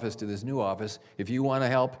that office to this new office. If you want to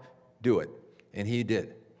help, do it. And he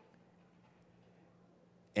did.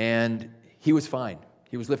 And he was fine.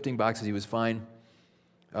 He was lifting boxes. He was fine.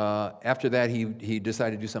 After that, he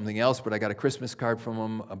decided to do something else, but I got a Christmas card from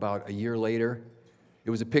him about a year later. It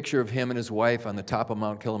was a picture of him and his wife on the top of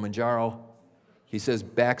Mount Kilimanjaro. He says,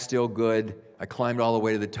 back still good. I climbed all the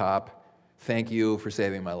way to the top. Thank you for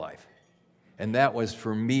saving my life. And that was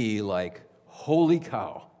for me like, holy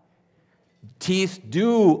cow. Teeth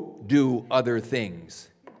do other things.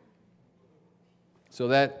 So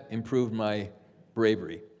that improved my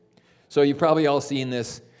bravery. So you've probably all seen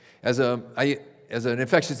this. As an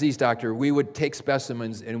infectious disease doctor, we would take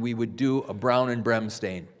specimens and we would do a Brown and Brem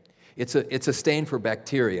stain. It's a stain for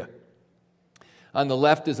bacteria. On the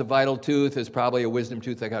left is a vital tooth. There's probably a wisdom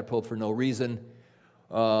tooth that got pulled for no reason.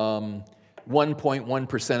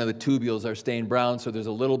 1.1% of the tubules are stained brown, so there's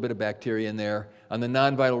a little bit of bacteria in there. On the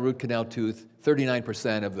non-vital root canal tooth,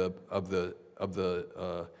 39% of the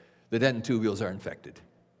dentin tubules are infected.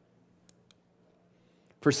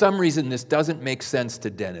 For some reason, this doesn't make sense to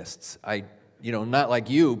dentists. Not like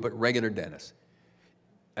you, but regular dentists.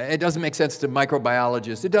 It doesn't make sense to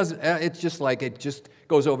microbiologists. It's just like it just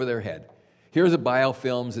goes over their head. Here's the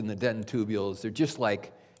biofilms in the dentin tubules. They're just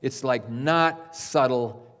like, it's like not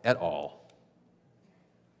subtle at all.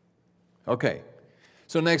 Okay,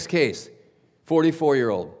 so next case,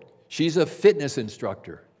 44-year-old. She's a fitness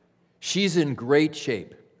instructor. She's in great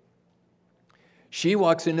shape. She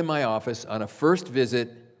walks into my office on a first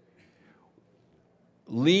visit,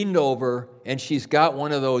 leaned over, and she's got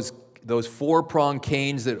one of those four-prong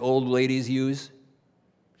canes that old ladies use.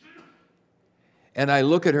 And I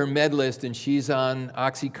look at her med list, and she's on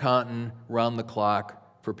OxyContin round the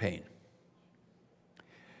clock for pain.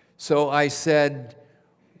 So I said,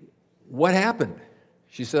 what happened?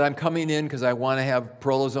 She said, I'm coming in because I want to have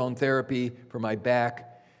prolozone therapy for my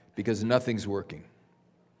back because nothing's working.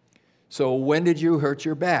 So when did you hurt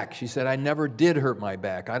your back? She said, I never did hurt my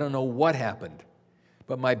back. I don't know what happened.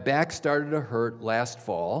 But my back started to hurt last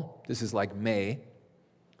fall. This is like May.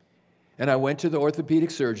 And I went to the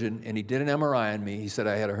orthopedic surgeon, and he did an MRI on me. He said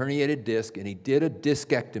I had a herniated disc, and he did a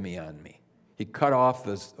discectomy on me. He cut off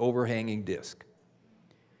this overhanging disc.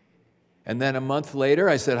 And then a month later,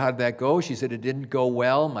 I said, how did that go? She said, it didn't go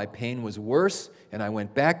well. My pain was worse. And I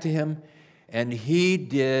went back to him, and he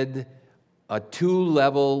did a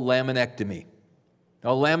 2-level laminectomy.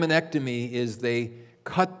 Now, laminectomy is they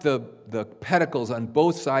cut the pedicles on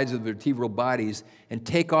both sides of the vertebral bodies and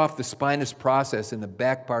take off the spinous process in the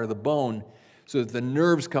back part of the bone so that the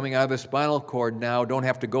nerves coming out of the spinal cord now don't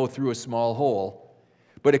have to go through a small hole.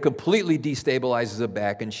 But it completely destabilizes the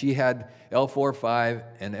back, and she had L4-5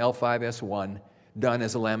 and L5-S1 done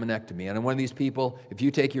as a laminectomy. And one of these people, if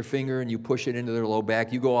you take your finger and you push it into their low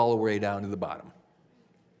back, you go all the way down to the bottom.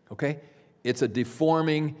 Okay? It's a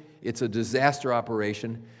deforming, it's a disaster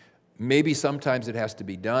operation. Maybe sometimes it has to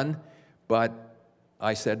be done, but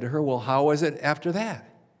I said to her, well, how was it after that?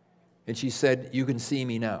 And she said, you can see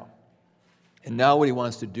me now. And now what he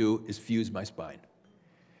wants to do is fuse my spine.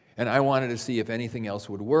 And I wanted to see if anything else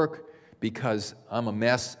would work because I'm a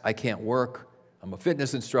mess, I can't work, I'm a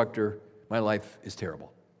fitness instructor, my life is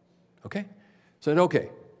terrible. Okay? So I said, okay.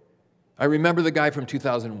 I remember the guy from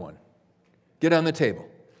 2001. Get on the table.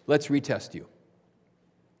 Let's retest you.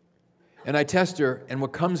 And I test her, and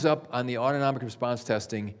what comes up on the autonomic response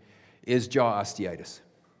testing is jaw osteitis.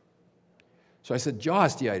 So I said, jaw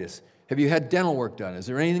osteitis, have you had dental work done? Is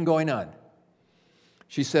there anything going on?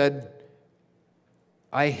 She said,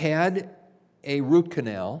 I had a root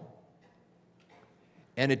canal,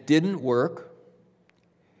 and it didn't work,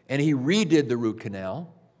 and he redid the root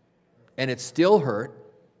canal, and it still hurt,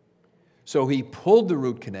 so he pulled the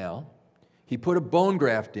root canal, he put a bone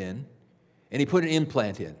graft in, and he put an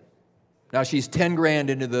implant in. Now she's 10 grand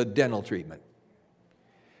into the dental treatment.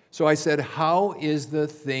 So I said, how is the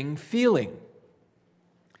thing feeling?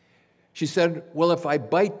 She said, well, if I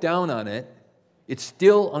bite down on it, it's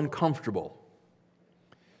still uncomfortable.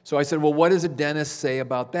 So I said, well, what does a dentist say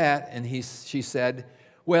about that? And she said,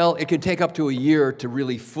 well, it can take up to a year to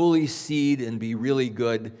really fully seed and be really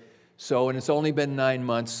good. And it's only been 9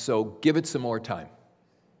 months, so give it some more time.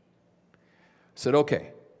 I said,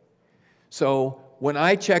 okay. So when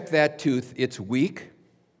I check that tooth, it's weak.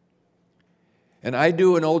 And I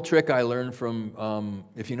do an old trick I learned from,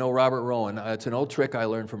 if you know Robert Rowan, it's an old trick I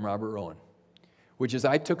learned from Robert Rowan, which is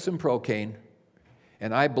I took some Procaine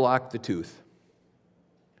and I blocked the tooth.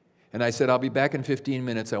 And I said, I'll be back in 15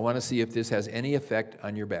 minutes. I want to see if this has any effect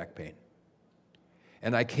on your back pain.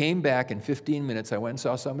 And I came back in 15 minutes. I went and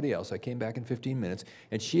saw somebody else. I came back in 15 minutes.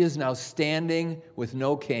 And she is now standing with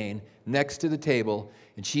no cane next to the table,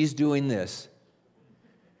 and she's doing this.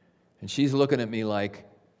 And she's looking at me like,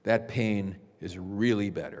 that pain is really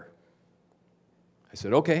better. I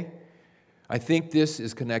said, okay, I think this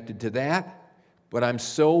is connected to that, but I'm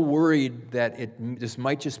so worried that this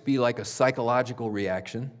might just be like a psychological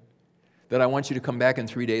reaction that I want you to come back in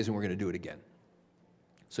 3 days and we're going to do it again.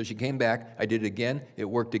 So she came back, I did it again, it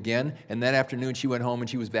worked again, and that afternoon she went home and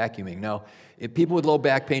she was vacuuming. Now, if people with low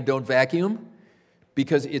back pain don't vacuum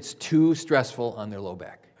because it's too stressful on their low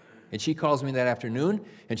back. And she calls me that afternoon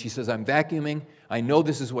and she says, I'm vacuuming, I know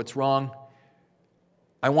this is what's wrong,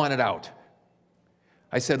 I want it out.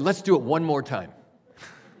 I said, let's do it one more time.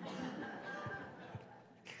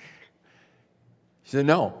 She said,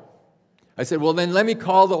 no. I said, well, then let me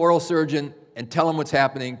call the oral surgeon and tell him what's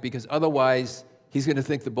happening, because otherwise he's going to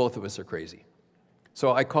think that both of us are crazy.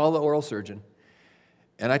 So I called the oral surgeon,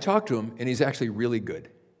 and I talked to him, and he's actually really good.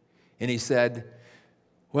 And he said,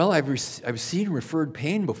 well, I've seen referred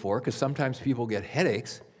pain before, because sometimes people get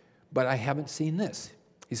headaches, but I haven't seen this.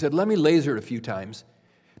 He said, let me laser it a few times,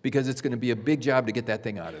 because it's going to be a big job to get that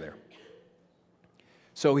thing out of there.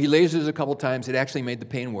 So he lasers a couple times. It actually made the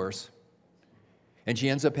pain worse. And she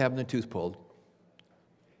ends up having the tooth pulled.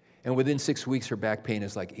 And within 6 weeks, her back pain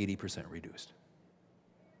is like 80% reduced.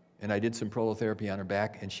 And I did some prolotherapy on her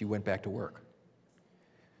back, and she went back to work.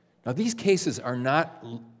 Now, these cases are not,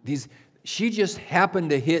 she just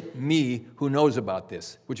happened to hit me who knows about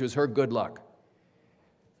this, which was her good luck.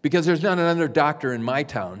 Because there's not another doctor in my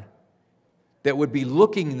town that would be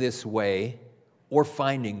looking this way or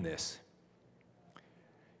finding this.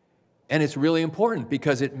 And it's really important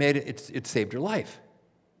because it saved her life.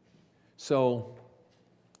 So,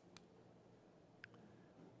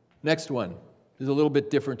 next one. There's a little bit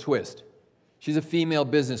different twist. She's a female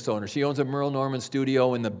business owner. She owns a Merle Norman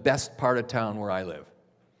studio in the best part of town where I live.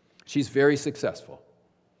 She's very successful.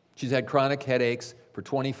 She's had chronic headaches for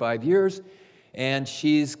 25 years, and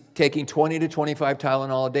she's taking 20 to 25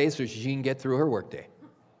 Tylenol a day so she can get through her workday.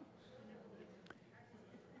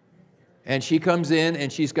 And she comes in,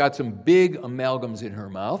 and she's got some big amalgams in her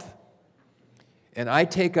mouth. And I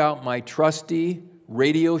take out my trusty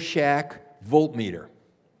Radio Shack voltmeter.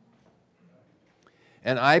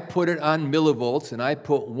 And I put it on millivolts, and I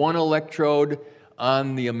put one electrode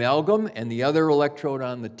on the amalgam and the other electrode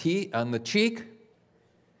on the cheek.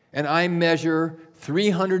 And I measure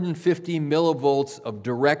 350 millivolts of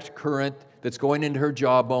direct current that's going into her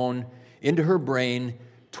jawbone, into her brain,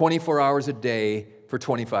 24 hours a day for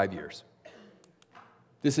 25 years.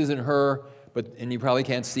 This isn't her, and you probably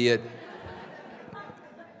can't see it.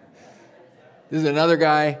 This is another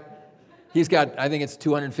guy. He's got, I think it's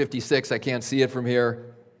 256. I can't see it from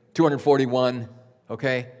here. 241,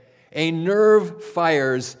 okay? A nerve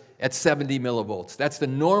fires at 70 millivolts. That's the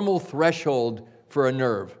normal threshold for a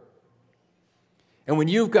nerve. And when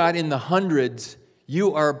you've got in the hundreds,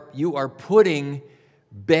 you are putting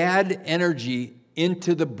bad energy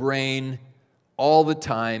into the brain all the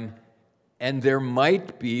time, and there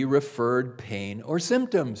might be referred pain or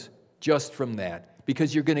symptoms just from that,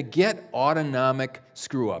 because you're going to get autonomic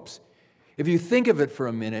screw-ups. If you think of it for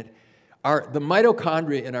a minute, the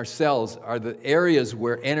mitochondria in our cells are the areas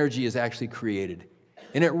where energy is actually created.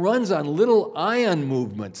 And it runs on little ion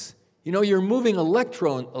movements. You know, you're moving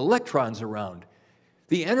electrons around.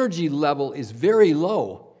 The energy level is very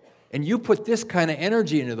low. And you put this kind of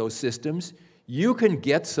energy into those systems, you can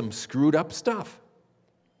get some screwed up stuff.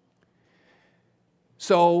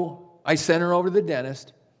 So I sent her over to the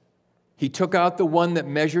dentist. He took out the one that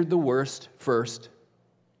measured the worst first.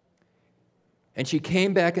 And she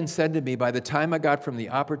came back and said to me, by the time I got from the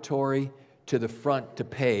operatory to the front to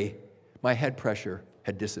pay, my head pressure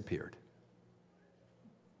had disappeared.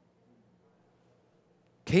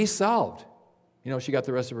 Case solved. You know, she got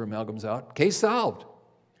the rest of her amalgams out. Case solved.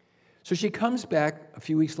 So she comes back a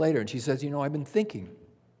few weeks later and she says, you know, I've been thinking.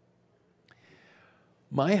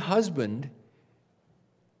 My husband,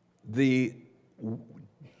 the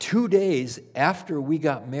 2 days after we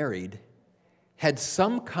got married, had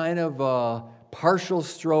some kind of a partial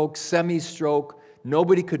stroke, semi-stroke.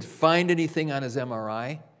 Nobody could find anything on his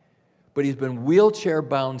MRI, but he's been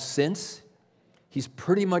wheelchair-bound since. He's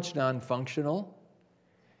pretty much non-functional.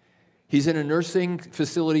 He's in a nursing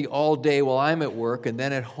facility all day while I'm at work, and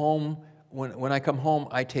then at home, when I come home,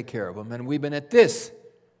 I take care of him. And we've been at this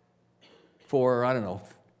for, I don't know,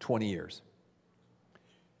 20 years.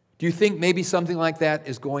 Do you think maybe something like that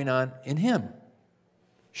is going on in him?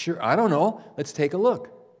 Sure, I don't know. Let's take a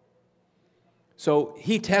look. So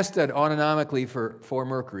he tested autonomically for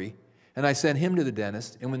mercury, and I sent him to the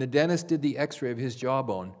dentist. And when the dentist did the x-ray of his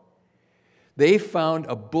jawbone, they found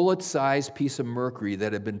a bullet-sized piece of mercury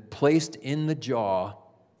that had been placed in the jaw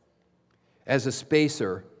as a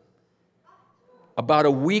spacer about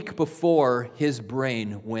a week before his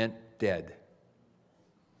brain went dead.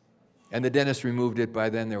 And the dentist removed it. By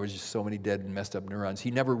then, there was just so many dead and messed up neurons.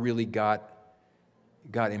 He never really got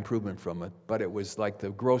improvement from it, but it was like the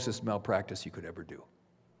grossest malpractice you could ever do.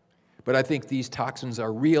 But I think these toxins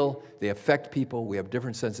are real. They affect people. We have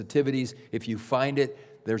different sensitivities. If you find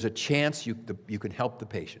it, there's a chance you can help the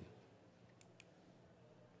patient.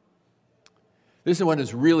 This one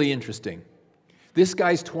is really interesting. This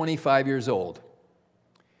guy's 25 years old.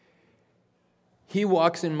 He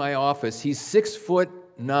walks in my office. He's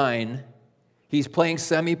 6'9". He's playing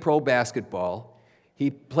semi-pro basketball.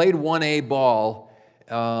 He played 1A ball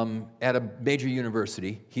at a major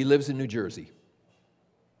university. He lives in New Jersey.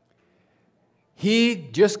 He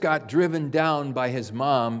just got driven down by his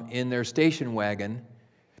mom in their station wagon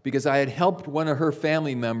because I had helped one of her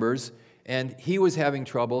family members, and he was having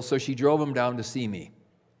trouble, so she drove him down to see me.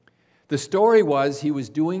 The story was he was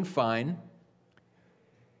doing fine,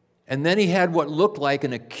 and then he had what looked like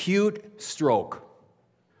an acute stroke.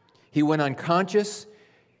 He went unconscious.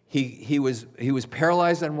 He was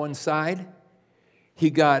paralyzed on one side. He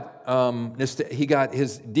got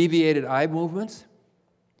his deviated eye movements.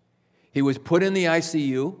 He was put in the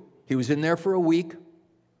ICU. He was in there for a week.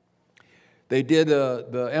 They did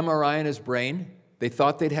the MRI in his brain. They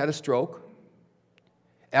thought they'd had a stroke.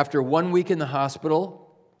 After 1 week in the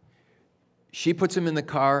hospital, she puts him in the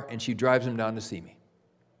car and she drives him down to see me.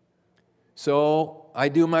 So I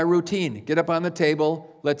do my routine. Get up on the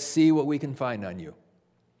table. Let's see what we can find on you.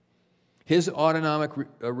 His autonomic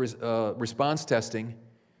response testing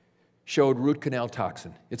showed root canal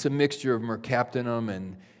toxin. It's a mixture of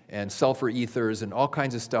mercaptanum and sulfur ethers and all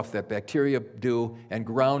kinds of stuff that bacteria do, and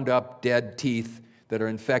ground up dead teeth that are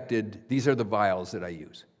infected. These are the vials that I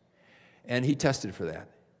use. And he tested for that.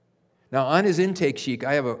 Now, on his intake sheet,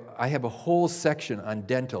 I have a whole section on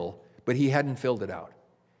dental, but he hadn't filled it out.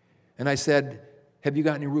 And I said, have you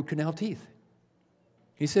got any root canal teeth?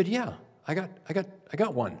 He said, yeah, I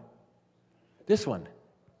got one. This one.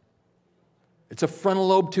 It's a frontal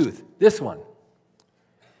lobe tooth. This one.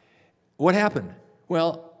 What happened?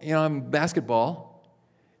 Well, you know, I'm basketball,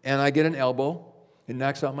 and I get an elbow. It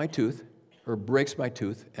knocks out my tooth, or breaks my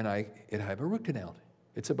tooth, and I have a root canal.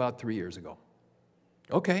 It's about 3 years ago.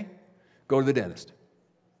 Okay, go to the dentist.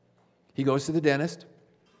 He goes to the dentist.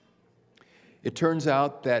 It turns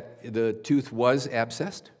out that the tooth was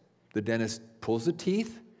abscessed. The dentist pulls the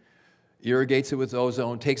teeth, irrigates it with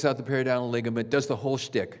ozone, takes out the periodontal ligament, does the whole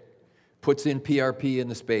shtick, puts in PRP in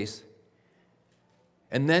the space.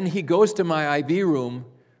 And then he goes to my IV room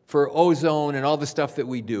for ozone and all the stuff that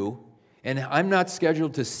we do, and I'm not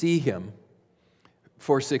scheduled to see him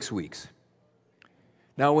for 6 weeks.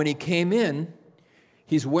 Now, when he came in,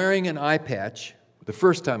 he's wearing an eye patch the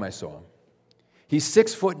first time I saw him. He's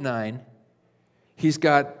 6'9". He's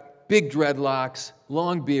got big dreadlocks,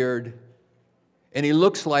 long beard, and he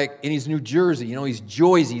looks like, and he's New Jersey, you know, he's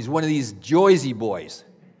Joyzy. He's one of these Joyzy boys,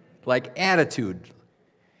 like attitude.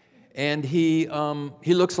 And he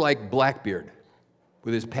looks like Blackbeard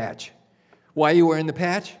with his patch. Why are you wearing the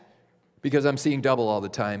patch? Because I'm seeing double all the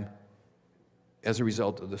time as a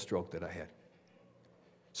result of the stroke that I had.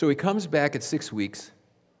 So he comes back at 6 weeks.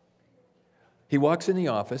 He walks in the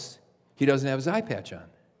office. He doesn't have his eye patch on.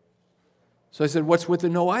 So I said, what's with the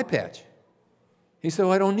no eye patch? He said,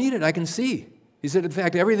 well, I don't need it. I can see. He said, in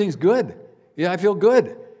fact, everything's good. Yeah, I feel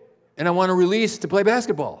good. And I want to release to play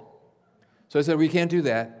basketball. So I said, we can't do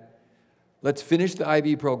that. Let's finish the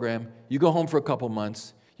IV program. You go home for a couple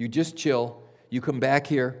months. You just chill. You come back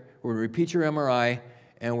here. We're going to repeat your MRI,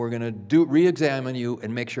 and we're going to re-examine you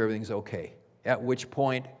and make sure everything's okay. At which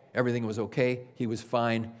point, everything was okay. He was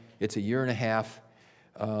fine. It's a year and a half.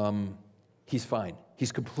 He's fine.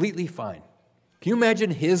 He's completely fine. Can you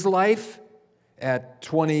imagine his life at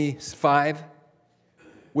 25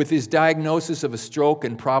 with his diagnosis of a stroke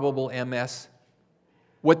and probable MS?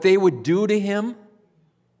 What they would do to him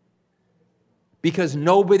because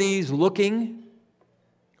nobody's looking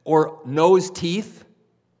or knows teeth?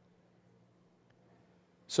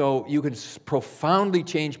 So you can profoundly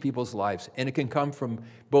change people's lives, and it can come from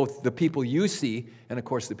both the people you see and, of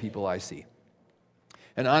course, the people I see.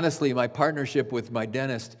 And honestly, my partnership with my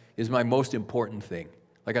dentist is my most important thing.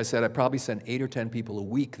 Like I said, I probably send 8 or 10 people a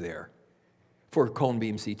week there for cone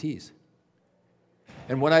beam CTs.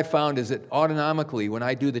 And what I found is that autonomically, when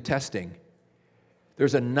I do the testing,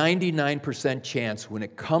 there's a 99% chance when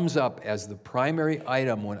it comes up as the primary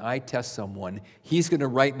item when I test someone, he's going to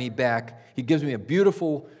write me back. He gives me a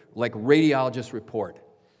beautiful, like, radiologist report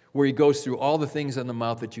where he goes through all the things in the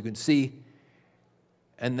mouth that you can see,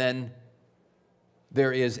 and then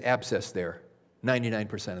there is abscess there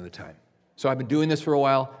 99% of the time. So I've been doing this for a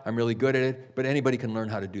while. I'm really good at it, but anybody can learn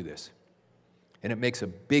how to do this. And it makes a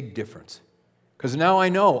big difference. Because now I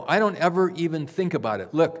know. I don't ever even think about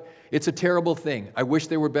it. Look, it's a terrible thing. I wish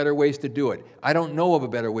there were better ways to do it. I don't know of a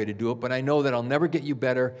better way to do it, but I know that I'll never get you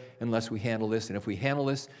better unless we handle this. And if we handle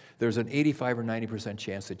this, there's an 85 or 90%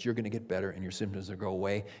 chance that you're going to get better and your symptoms will go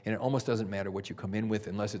away. And it almost doesn't matter what you come in with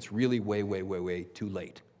unless it's really way, way, way, way too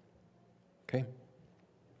late. Okay?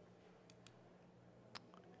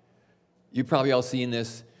 You've probably all seen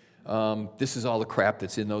this. This is all the crap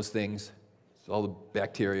that's in those things. It's all the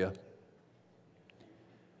bacteria.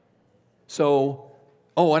 So,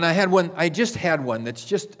 oh, and I just had one that's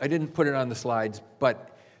just, I didn't put it on the slides,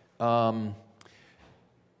 but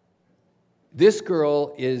this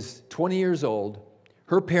girl is 20 years old.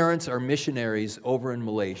 Her parents are missionaries over in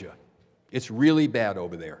Malaysia. It's really bad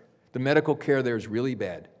over there. The medical care there is really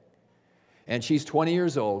bad. And she's 20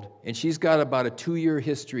 years old, and she's got about a 2-year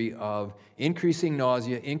history of increasing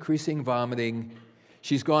nausea, increasing vomiting.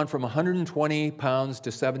 She's gone from 120 pounds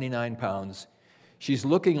to 79 pounds. She's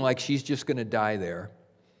looking like she's just going to die there.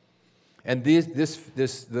 And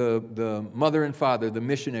the mother and father, the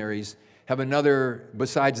missionaries, have another,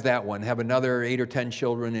 besides that one, have another 8 or 10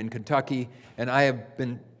 children in Kentucky. And I have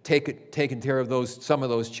been taking care of some of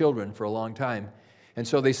those children for a long time. And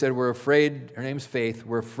so they said, we're afraid, her name's Faith,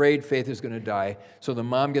 we're afraid Faith is going to die. So the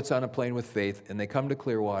mom gets on a plane with Faith, and they come to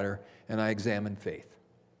Clearwater, and I examine Faith.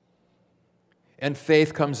 And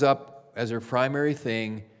Faith comes up as her primary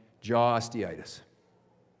thing, jaw osteitis.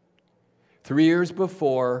 3 years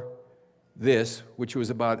before this, which was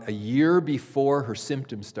about a year before her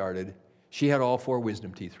symptoms started, she had all 4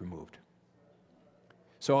 wisdom teeth removed.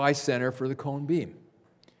 So I sent her for the cone beam.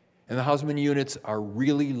 And the Hausman units are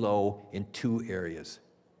really low in 2 areas.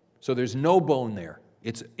 So there's no bone there.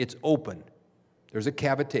 It's open. There's a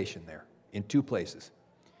cavitation there in 2 places.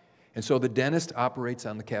 And so the dentist operates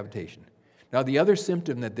on the cavitation. Now, the other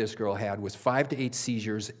symptom that this girl had was 5 to 8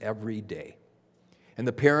 seizures every day. And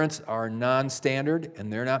the parents are non-standard,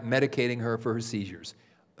 and they're not medicating her for her seizures.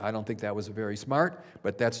 I don't think that was very smart,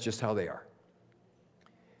 but that's just how they are.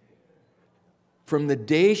 From the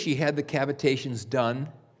day she had the cavitations done,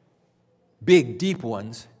 big, deep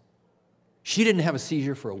ones, she didn't have a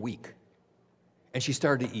seizure for a week. And she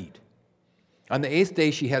started to eat. On the 8th day,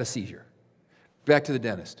 she had a seizure. Back to the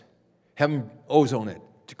dentist. Have him ozone it,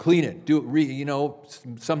 to clean it, do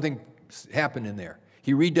it, something happened in there.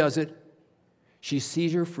 He redoes it. She's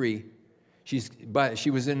seizure-free. She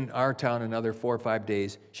was in our town another 4 or 5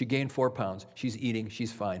 days. She gained 4 pounds. She's eating.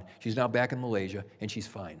 She's fine. She's now back in Malaysia, and she's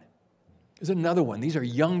fine. There's another one. These are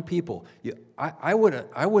young people. I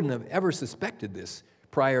wouldn't have ever suspected this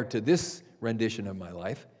prior to this rendition of my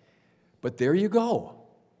life, but there you go.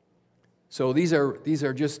 So these are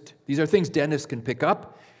things dentists can pick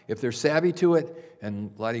up if they're savvy to it, and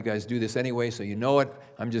a lot of you guys do this anyway, so you know it.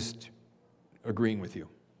 I'm just agreeing with you.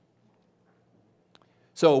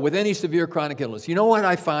 So with any severe chronic illness, you know what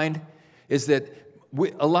I find is that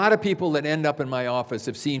a lot of people that end up in my office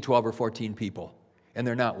have seen 12 or 14 people, and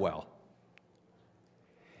they're not well.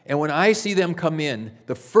 And when I see them come in,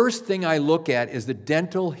 the first thing I look at is the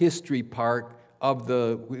dental history part of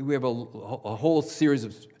we have a whole series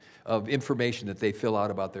of information that they fill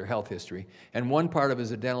out about their health history. And one part of it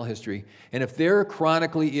is a dental history. And if they're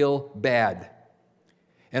chronically ill, bad.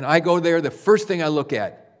 And I go there, the first thing I look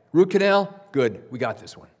at, root canal, good, we got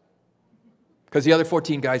this one. Because the other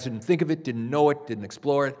 14 guys didn't think of it, didn't know it, didn't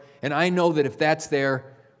explore it. And I know that if that's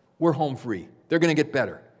there, we're home free. They're going to get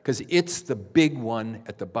better because it's the big one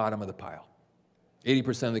at the bottom of the pile.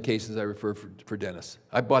 80% of the cases I refer for dentists.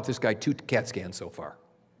 I bought this guy 2 CAT scans so far.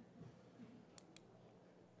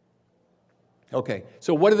 Okay,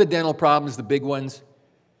 so what are the dental problems, the big ones?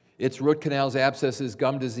 It's root canals, abscesses,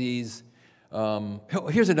 gum disease.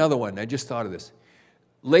 Here's another one. I just thought of this.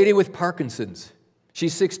 Lady with Parkinson's.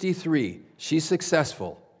 She's 63. She's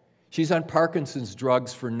successful. She's on Parkinson's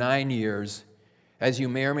drugs for 9 years. As you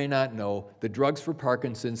may or may not know, the drugs for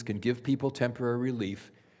Parkinson's can give people temporary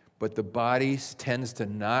relief, but the body tends to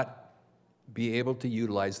not be able to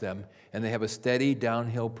utilize them, and they have a steady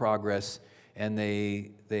downhill progress, and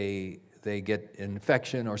they get an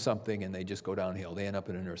infection or something, and they just go downhill. They end up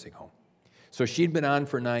in a nursing home. So she'd been on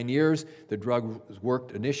for 9 years. The drug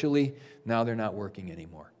worked initially. Now they're not working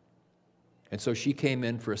anymore. And so she came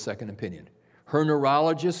in for a second opinion. Her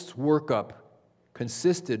neurologist's workup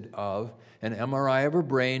consisted of an MRI of her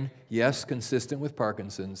brain, yes, consistent with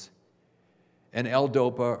Parkinson's, an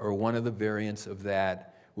L-DOPA, or one of the variants of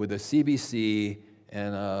that, with a CBC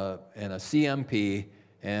and a CMP,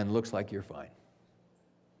 and looks like you're fine.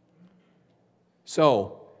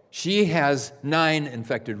 So she has 9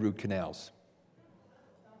 infected root canals.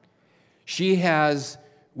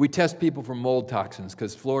 We test people for mold toxins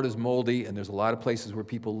because Florida's moldy, and there's a lot of places where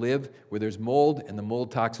people live where there's mold, and the mold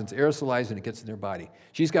toxins aerosolize and it gets in their body.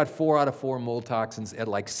 She's got 4 out of 4 mold toxins at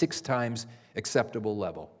like 6 times acceptable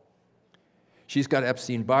level. She's got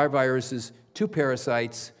Epstein-Barr viruses, 2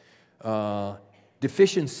 parasites,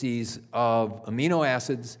 deficiencies of amino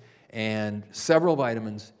acids, and several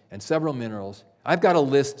vitamins, and several minerals. I've got a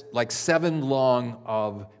list like 7 long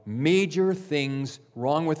of major things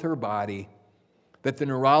wrong with her body that the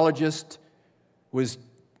neurologist was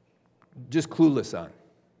just clueless on,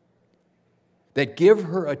 that give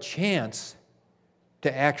her a chance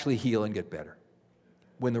to actually heal and get better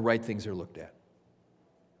when the right things are looked at.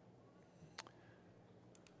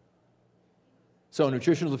 So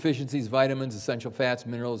nutritional deficiencies, vitamins, essential fats,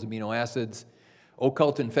 minerals, amino acids,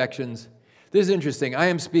 occult infections. This is interesting. I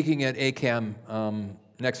am speaking at ACAM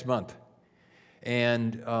next month,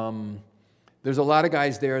 and there's a lot of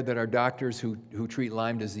guys there that are doctors who treat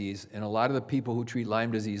Lyme disease, and a lot of the people who treat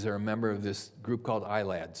Lyme disease are a member of this group called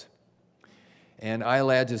IABDM. And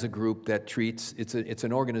IABDM is a group that treats, it's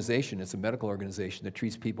an organization, it's a medical organization that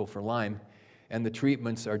treats people for Lyme, and the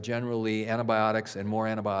treatments are generally antibiotics and more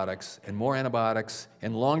antibiotics and more antibiotics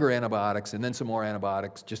and longer antibiotics and then some more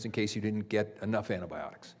antibiotics just in case you didn't get enough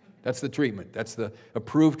antibiotics. That's the treatment. That's the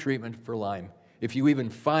approved treatment for Lyme. If you even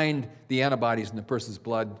find the antibodies in the person's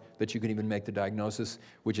blood, that you can even make the diagnosis,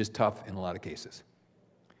 which is tough in a lot of cases.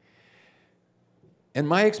 In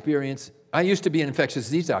my experience, I used to be an infectious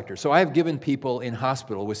disease doctor, so I have given people in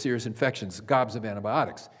hospital with serious infections gobs of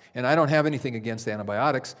antibiotics. And I don't have anything against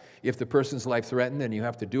antibiotics. If the person's life-threatened and you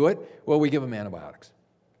have to do it, well, we give them antibiotics.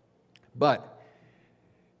 But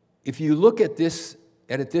if you look at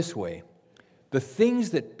it this way, the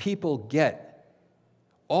things that people get,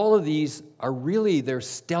 all of these are really their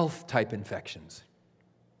stealth-type infections.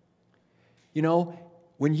 You know,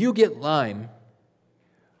 when you get Lyme,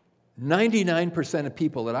 99% of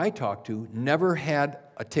people that I talk to never had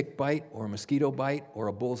a tick bite or a mosquito bite or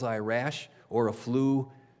a bullseye rash or a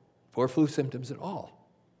flu or flu symptoms at all.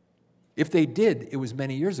 If they did, it was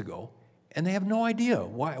many years ago, and they have no idea.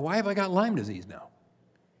 Why have I got Lyme disease now?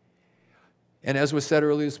 And as was said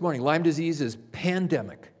earlier this morning, Lyme disease is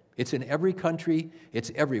pandemic. It's in every country.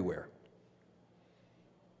 It's everywhere.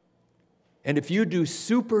 And if you do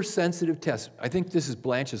super sensitive tests, I think this is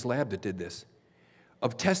Blanche's lab that did this,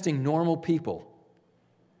 of testing normal people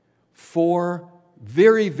for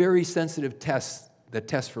very, very sensitive tests that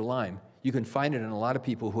test for Lyme, you can find it in a lot of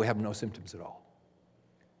people who have no symptoms at all.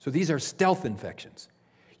 So these are stealth infections.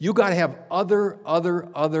 You got to have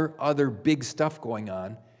other big stuff going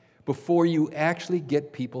on before you actually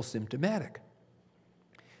get people symptomatic.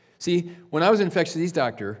 See, when I was an infectious disease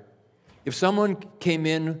doctor, if someone came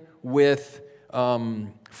in with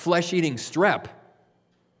flesh-eating strep,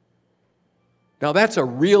 now that's a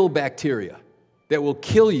real bacteria that will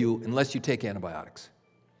kill you unless you take antibiotics.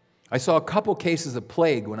 I saw a couple cases of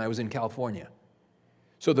plague when I was in California.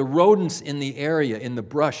 So the rodents in the area, in the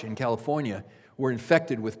brush in California, were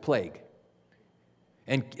infected with plague.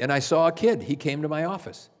 And I saw a kid, he came to my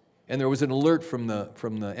office, and there was an alert from the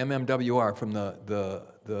MMWR, from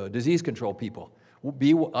the disease control people.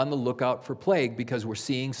 Be on the lookout for plague because we're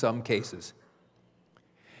seeing some cases.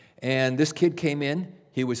 And this kid came in,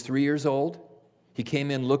 he was 3 years old. He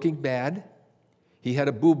came in looking bad. He had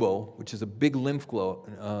a bubo, which is a big lymph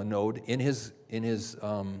node in his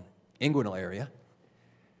inguinal area.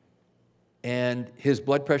 And his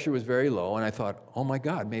blood pressure was very low, and I thought, oh my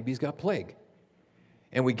God, maybe he's got plague.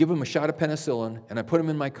 And we give him a shot of penicillin, and I put him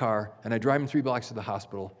in my car, and I drive him 3 blocks to the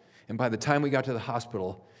hospital, and by the time we got to the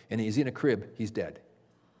hospital, and he's in a crib, he's dead.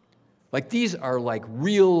 Like, these are like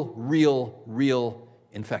real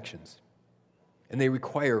infections. And they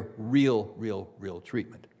require real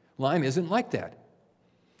treatment. Lyme isn't like that.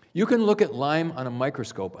 You can look at Lyme on a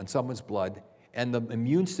microscope on someone's blood, and the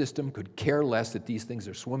immune system could care less that these things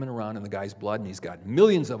are swimming around in the guy's blood, and he's got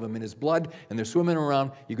millions of them in his blood, and they're swimming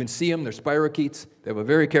around. You can see them. They're spirochetes. They have a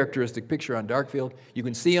very characteristic picture on dark field. You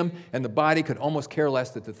can see them, and the body could almost care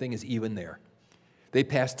less that the thing is even there. They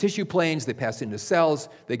pass tissue planes. They pass into cells.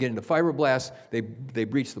 They get into fibroblasts. They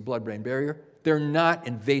breach the blood-brain barrier. They're not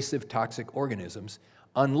invasive toxic organisms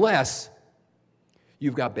unless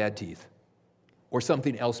you've got bad teeth or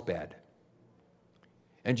something else bad.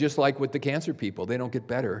 And just like with the cancer people, they don't get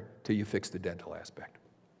better till you fix the dental aspect.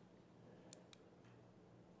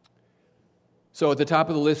 So at the top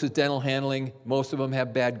of the list is dental handling. Most of them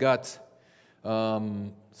have bad guts.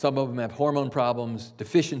 Some of them have hormone problems,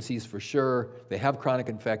 deficiencies for sure. They have chronic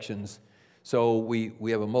infections. So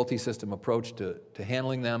we have a multi-system approach to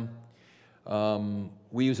handling them.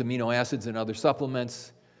 We use amino acids and other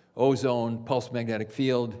supplements, ozone, pulse magnetic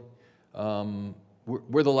field.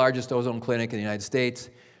 We're the largest ozone clinic in the United States.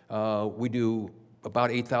 We do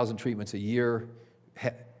about 8,000 treatments a year.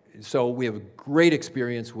 So we have a great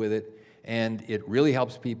experience with it, and it really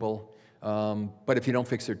helps people. But if you don't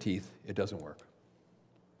fix their teeth, it doesn't work.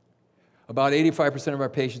 About 85% of our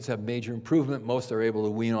patients have major improvement. Most are able to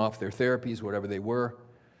wean off their therapies, whatever they were.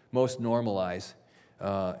 Most normalize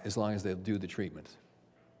as long as they'll do the treatments.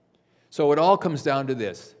 So it all comes down to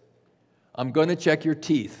this. I'm going to check your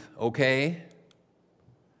teeth, okay?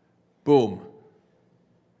 Boom.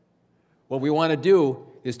 What we want to do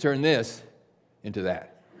is turn this into that.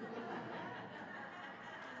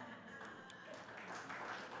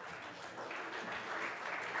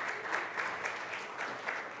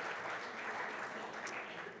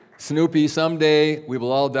 Snoopy, someday we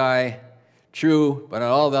will all die. True, but on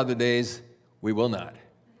all the other days, we will not.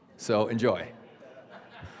 So enjoy.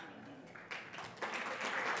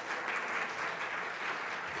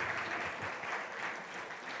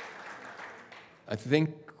 I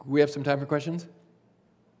think we have some time for questions?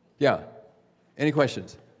 Yeah. Any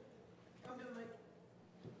questions? Come to the mic.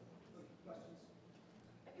 Questions?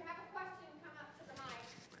 If you have a question, come up to the mic.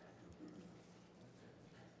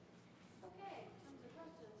 Okay, come to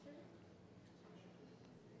questions.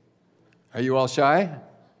 Are you all shy?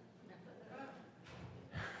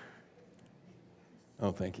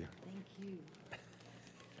 Oh, thank you. Thank you.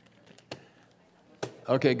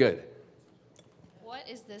 Okay, good. What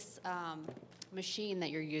is this machine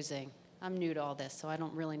that you're using? I'm new to all this, so I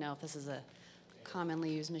don't really know if this is a commonly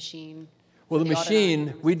used machine. Well, the for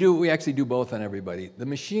machine, autonomic we actually do both on everybody. The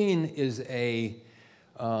machine is there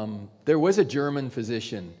was a German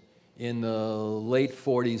physician in the late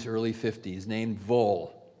 40s, early 50s named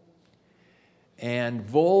Voll. And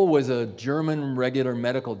Voll was a German regular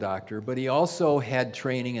medical doctor, but he also had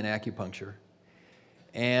training in acupuncture.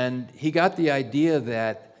 And he got the idea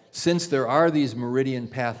that since there are these meridian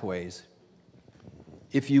pathways,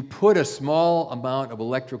 if you put a small amount of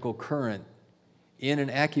electrical current in an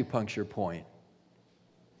acupuncture point,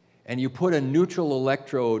 and you put a neutral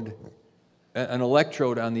electrode, an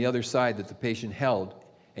electrode on the other side that the patient held,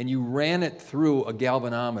 and you ran it through a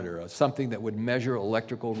galvanometer, something that would measure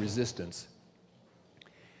electrical resistance,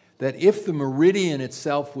 that if the meridian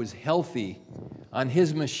itself was healthy, on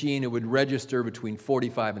his machine it would register between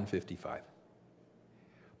 45 and 55.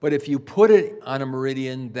 But if you put it on a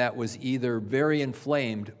meridian that was either very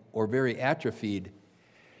inflamed or very atrophied,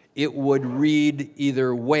 it would read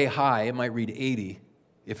either way high, it might read 80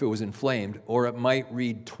 if it was inflamed, or it might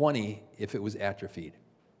read 20 if it was atrophied.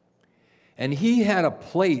 And he had a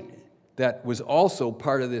plate that was also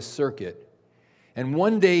part of this circuit. And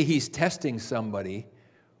one day he's testing somebody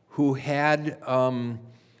who had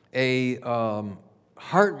a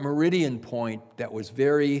heart meridian point that was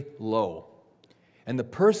very low. And the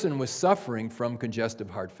person was suffering from congestive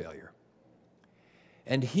heart failure.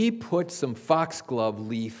 And he put some foxglove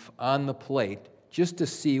leaf on the plate just to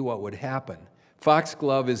see what would happen.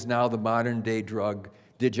 Foxglove is now the modern day drug,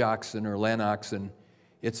 digoxin or lanoxin.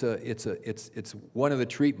 It's one of the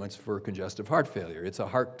treatments for congestive heart failure. It's a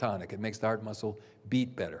heart tonic. It makes the heart muscle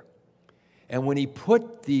beat better. And when he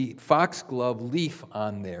put the foxglove leaf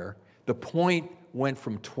on there, the point went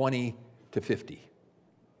from 20 to 50.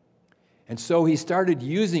 And so he started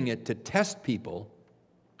using it to test people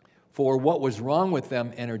for what was wrong with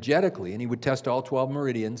them energetically, and he would test all 12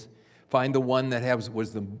 meridians, find the one that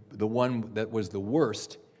was the one that was the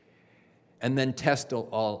worst, and then test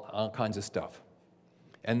all kinds of stuff.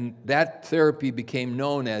 And that therapy became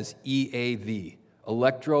known as EAV,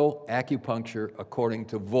 electroacupuncture according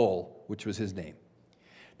to Vol, which was his name.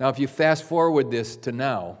 Now, if you fast forward this to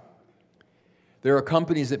now, there are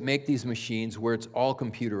companies that make these machines where it's all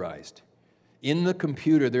computerized. In the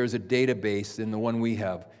computer, there's a database, in the one we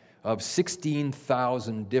have, of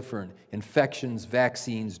 16,000 different infections,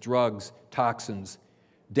 vaccines, drugs, toxins,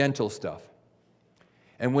 dental stuff.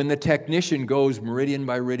 And when the technician goes meridian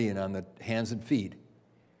by meridian on the hands and feet,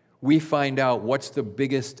 we find out what's the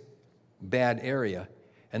biggest bad area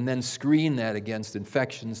and then screen that against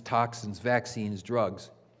infections, toxins, vaccines,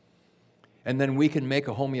 drugs. And then we can make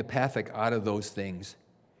a homeopathic out of those things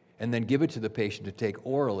and then give it to the patient to take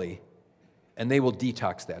orally, and they will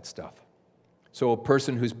detox that stuff. So a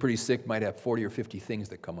person who's pretty sick might have 40 or 50 things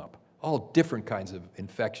that come up, all different kinds of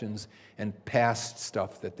infections and past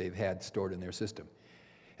stuff that they've had stored in their system.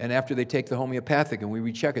 And after they take the homeopathic and we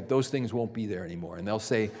recheck it, those things won't be there anymore. And they'll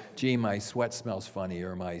say, gee, my sweat smells funny,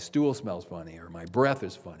 or my stool smells funny, or my breath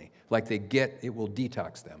is funny. Like it will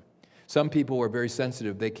detox them. Some people are very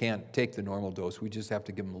sensitive. They can't take the normal dose. We just have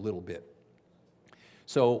to give them a little bit.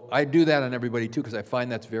 So I do that on everybody too, because I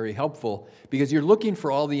find that's very helpful, because you're looking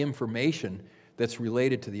for all the information that's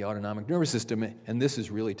related to the autonomic nervous system, and this is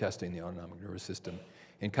really testing the autonomic nervous system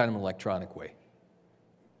in kind of an electronic way.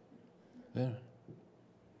 Yeah.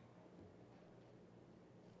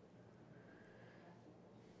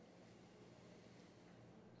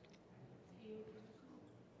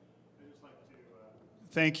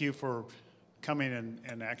 Thank you for coming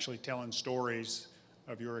and actually telling stories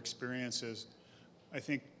of your experiences. I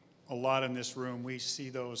think a lot in this room, we see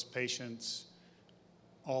those patients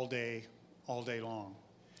all day long.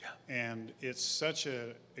 Yeah. And it's such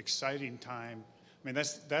an exciting time. I mean,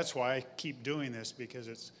 that's why I keep doing this, because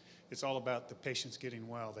it's all about the patients getting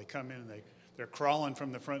well. They come in and they're crawling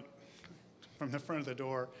from the front of the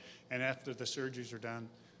door, and after the surgeries are done,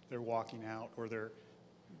 they're walking out, or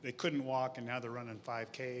they couldn't walk and now they're running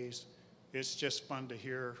 5Ks. It's just fun to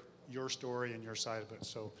hear your story and your side of it.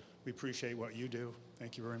 So we appreciate what you do.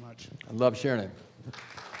 Thank you very much. I love sharing it.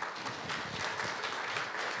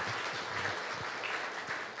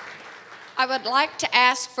 I would like to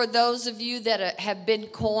ask for those of you that have been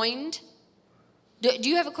coined. Do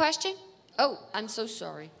you have a question? Oh, I'm so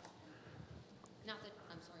sorry. Not that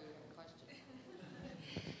I'm sorry you have a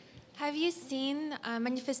question. Have you seen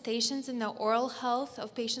manifestations in the oral health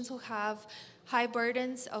of patients who have high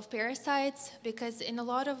burdens of parasites? Because in a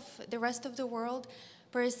lot of the rest of the world,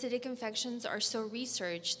 parasitic infections are so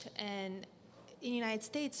researched, and in the United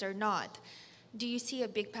States they're not. Do you see a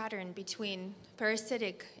big pattern between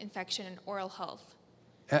parasitic infection and oral health?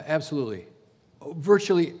 Absolutely.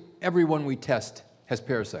 Virtually everyone we test has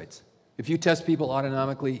parasites. If you test people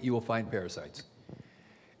autonomically, you will find parasites.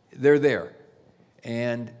 They're there,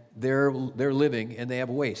 and they're living, and they have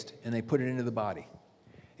waste, and they put it into the body.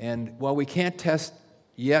 And while we can't test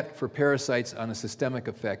yet for parasites on a systemic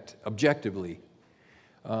effect objectively,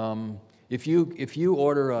 if you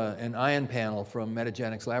order an ion panel from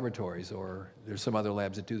Metagenics Laboratories, or there's some other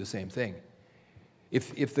labs that do the same thing,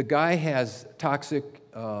 if the guy has toxic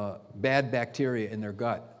bad bacteria in their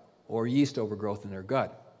gut or yeast overgrowth in their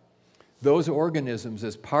gut, those organisms,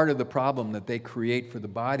 as part of the problem that they create for the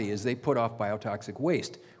body, is they put off biotoxic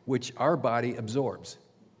waste, which our body absorbs,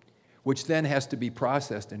 which then has to be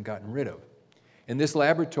processed and gotten rid of. And this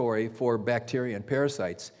laboratory for bacteria and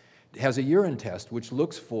parasites has a urine test which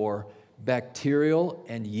looks for bacterial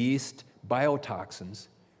and yeast biotoxins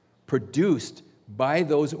produced by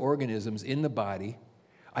those organisms in the body.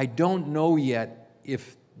 I don't know yet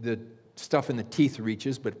if the stuff in the teeth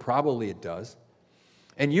reaches, but probably it does.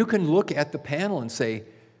 And you can look at the panel and say,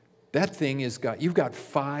 that thing you've got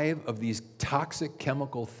 5 of these toxic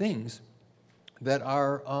chemical things that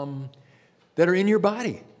are in your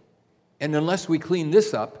body. And unless we clean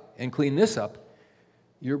this up and clean this up,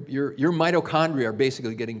 your mitochondria are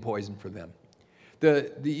basically getting poisoned for them.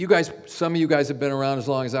 Some of you guys have been around as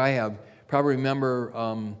long as I have, probably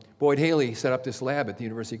remember Boyd Haley set up this lab at the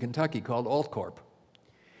University of Kentucky called Occult.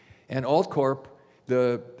 And Occult,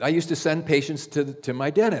 I used to send patients to my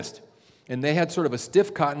dentist, and they had sort of a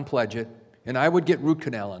stiff cotton pledget, and I would get root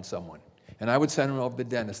canal on someone. And I would send them over to the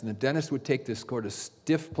dentist, and the dentist would take this sort of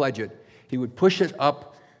stiff pledget, he would push it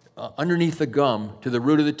up underneath the gum to the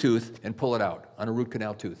root of the tooth and pull it out on a root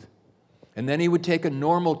canal tooth. And then he would take a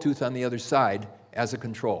normal tooth on the other side as a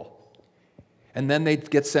control. And then they'd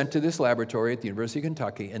get sent to this laboratory at the University of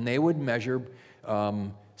Kentucky, and they would measure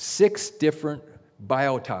 6 different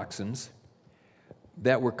biotoxins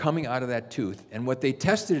that were coming out of that tooth. And what they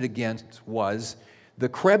tested it against was the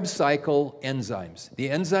Krebs cycle enzymes, the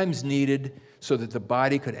enzymes needed so that the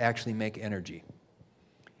body could actually make energy.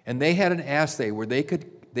 And they had an assay where they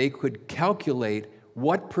could calculate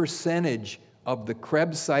what percentage of the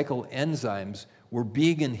Krebs cycle enzymes were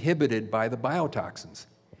being inhibited by the biotoxins.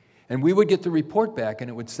 And we would get the report back and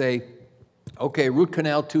it would say, okay, root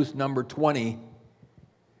canal tooth number 20,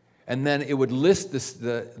 and then it would list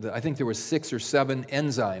I think there were 6 or 7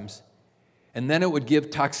 enzymes, and then it would give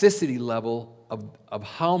toxicity level of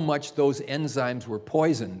how much those enzymes were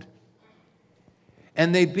poisoned.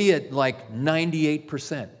 And they'd be at like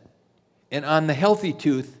 98%. And on the healthy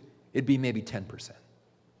tooth, it'd be maybe 10%.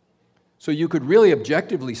 So you could really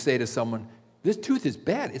objectively say to someone, this tooth is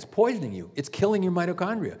bad, it's poisoning you, it's killing your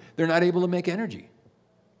mitochondria. They're not able to make energy.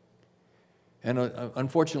 And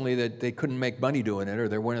unfortunately, they couldn't make money doing it, or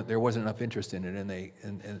there wasn't enough interest in it,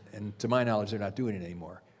 and to my knowledge, they're not doing it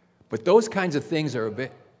anymore. But those kinds of things are a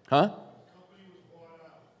bit, huh?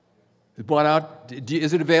 It's bought out.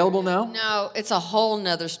 Is it available now? No, it's a whole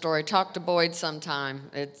nother story. Talk to Boyd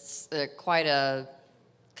sometime. It's quite a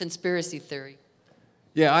conspiracy theory.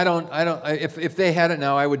 Yeah, if they had it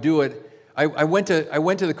now, I would do it. I went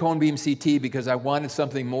to the cone beam CT because I wanted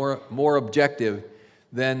something more objective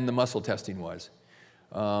than the muscle testing was.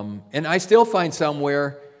 And I still find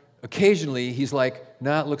somewhere, occasionally, he's like,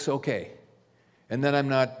 nah, it looks okay. And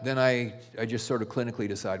then I just sort of clinically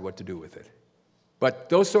decide what to do with it. But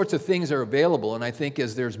those sorts of things are available, and I think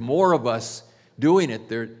as there's more of us doing it,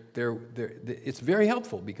 it's very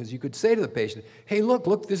helpful because you could say to the patient, hey,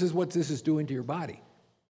 look, this is what this is doing to your body.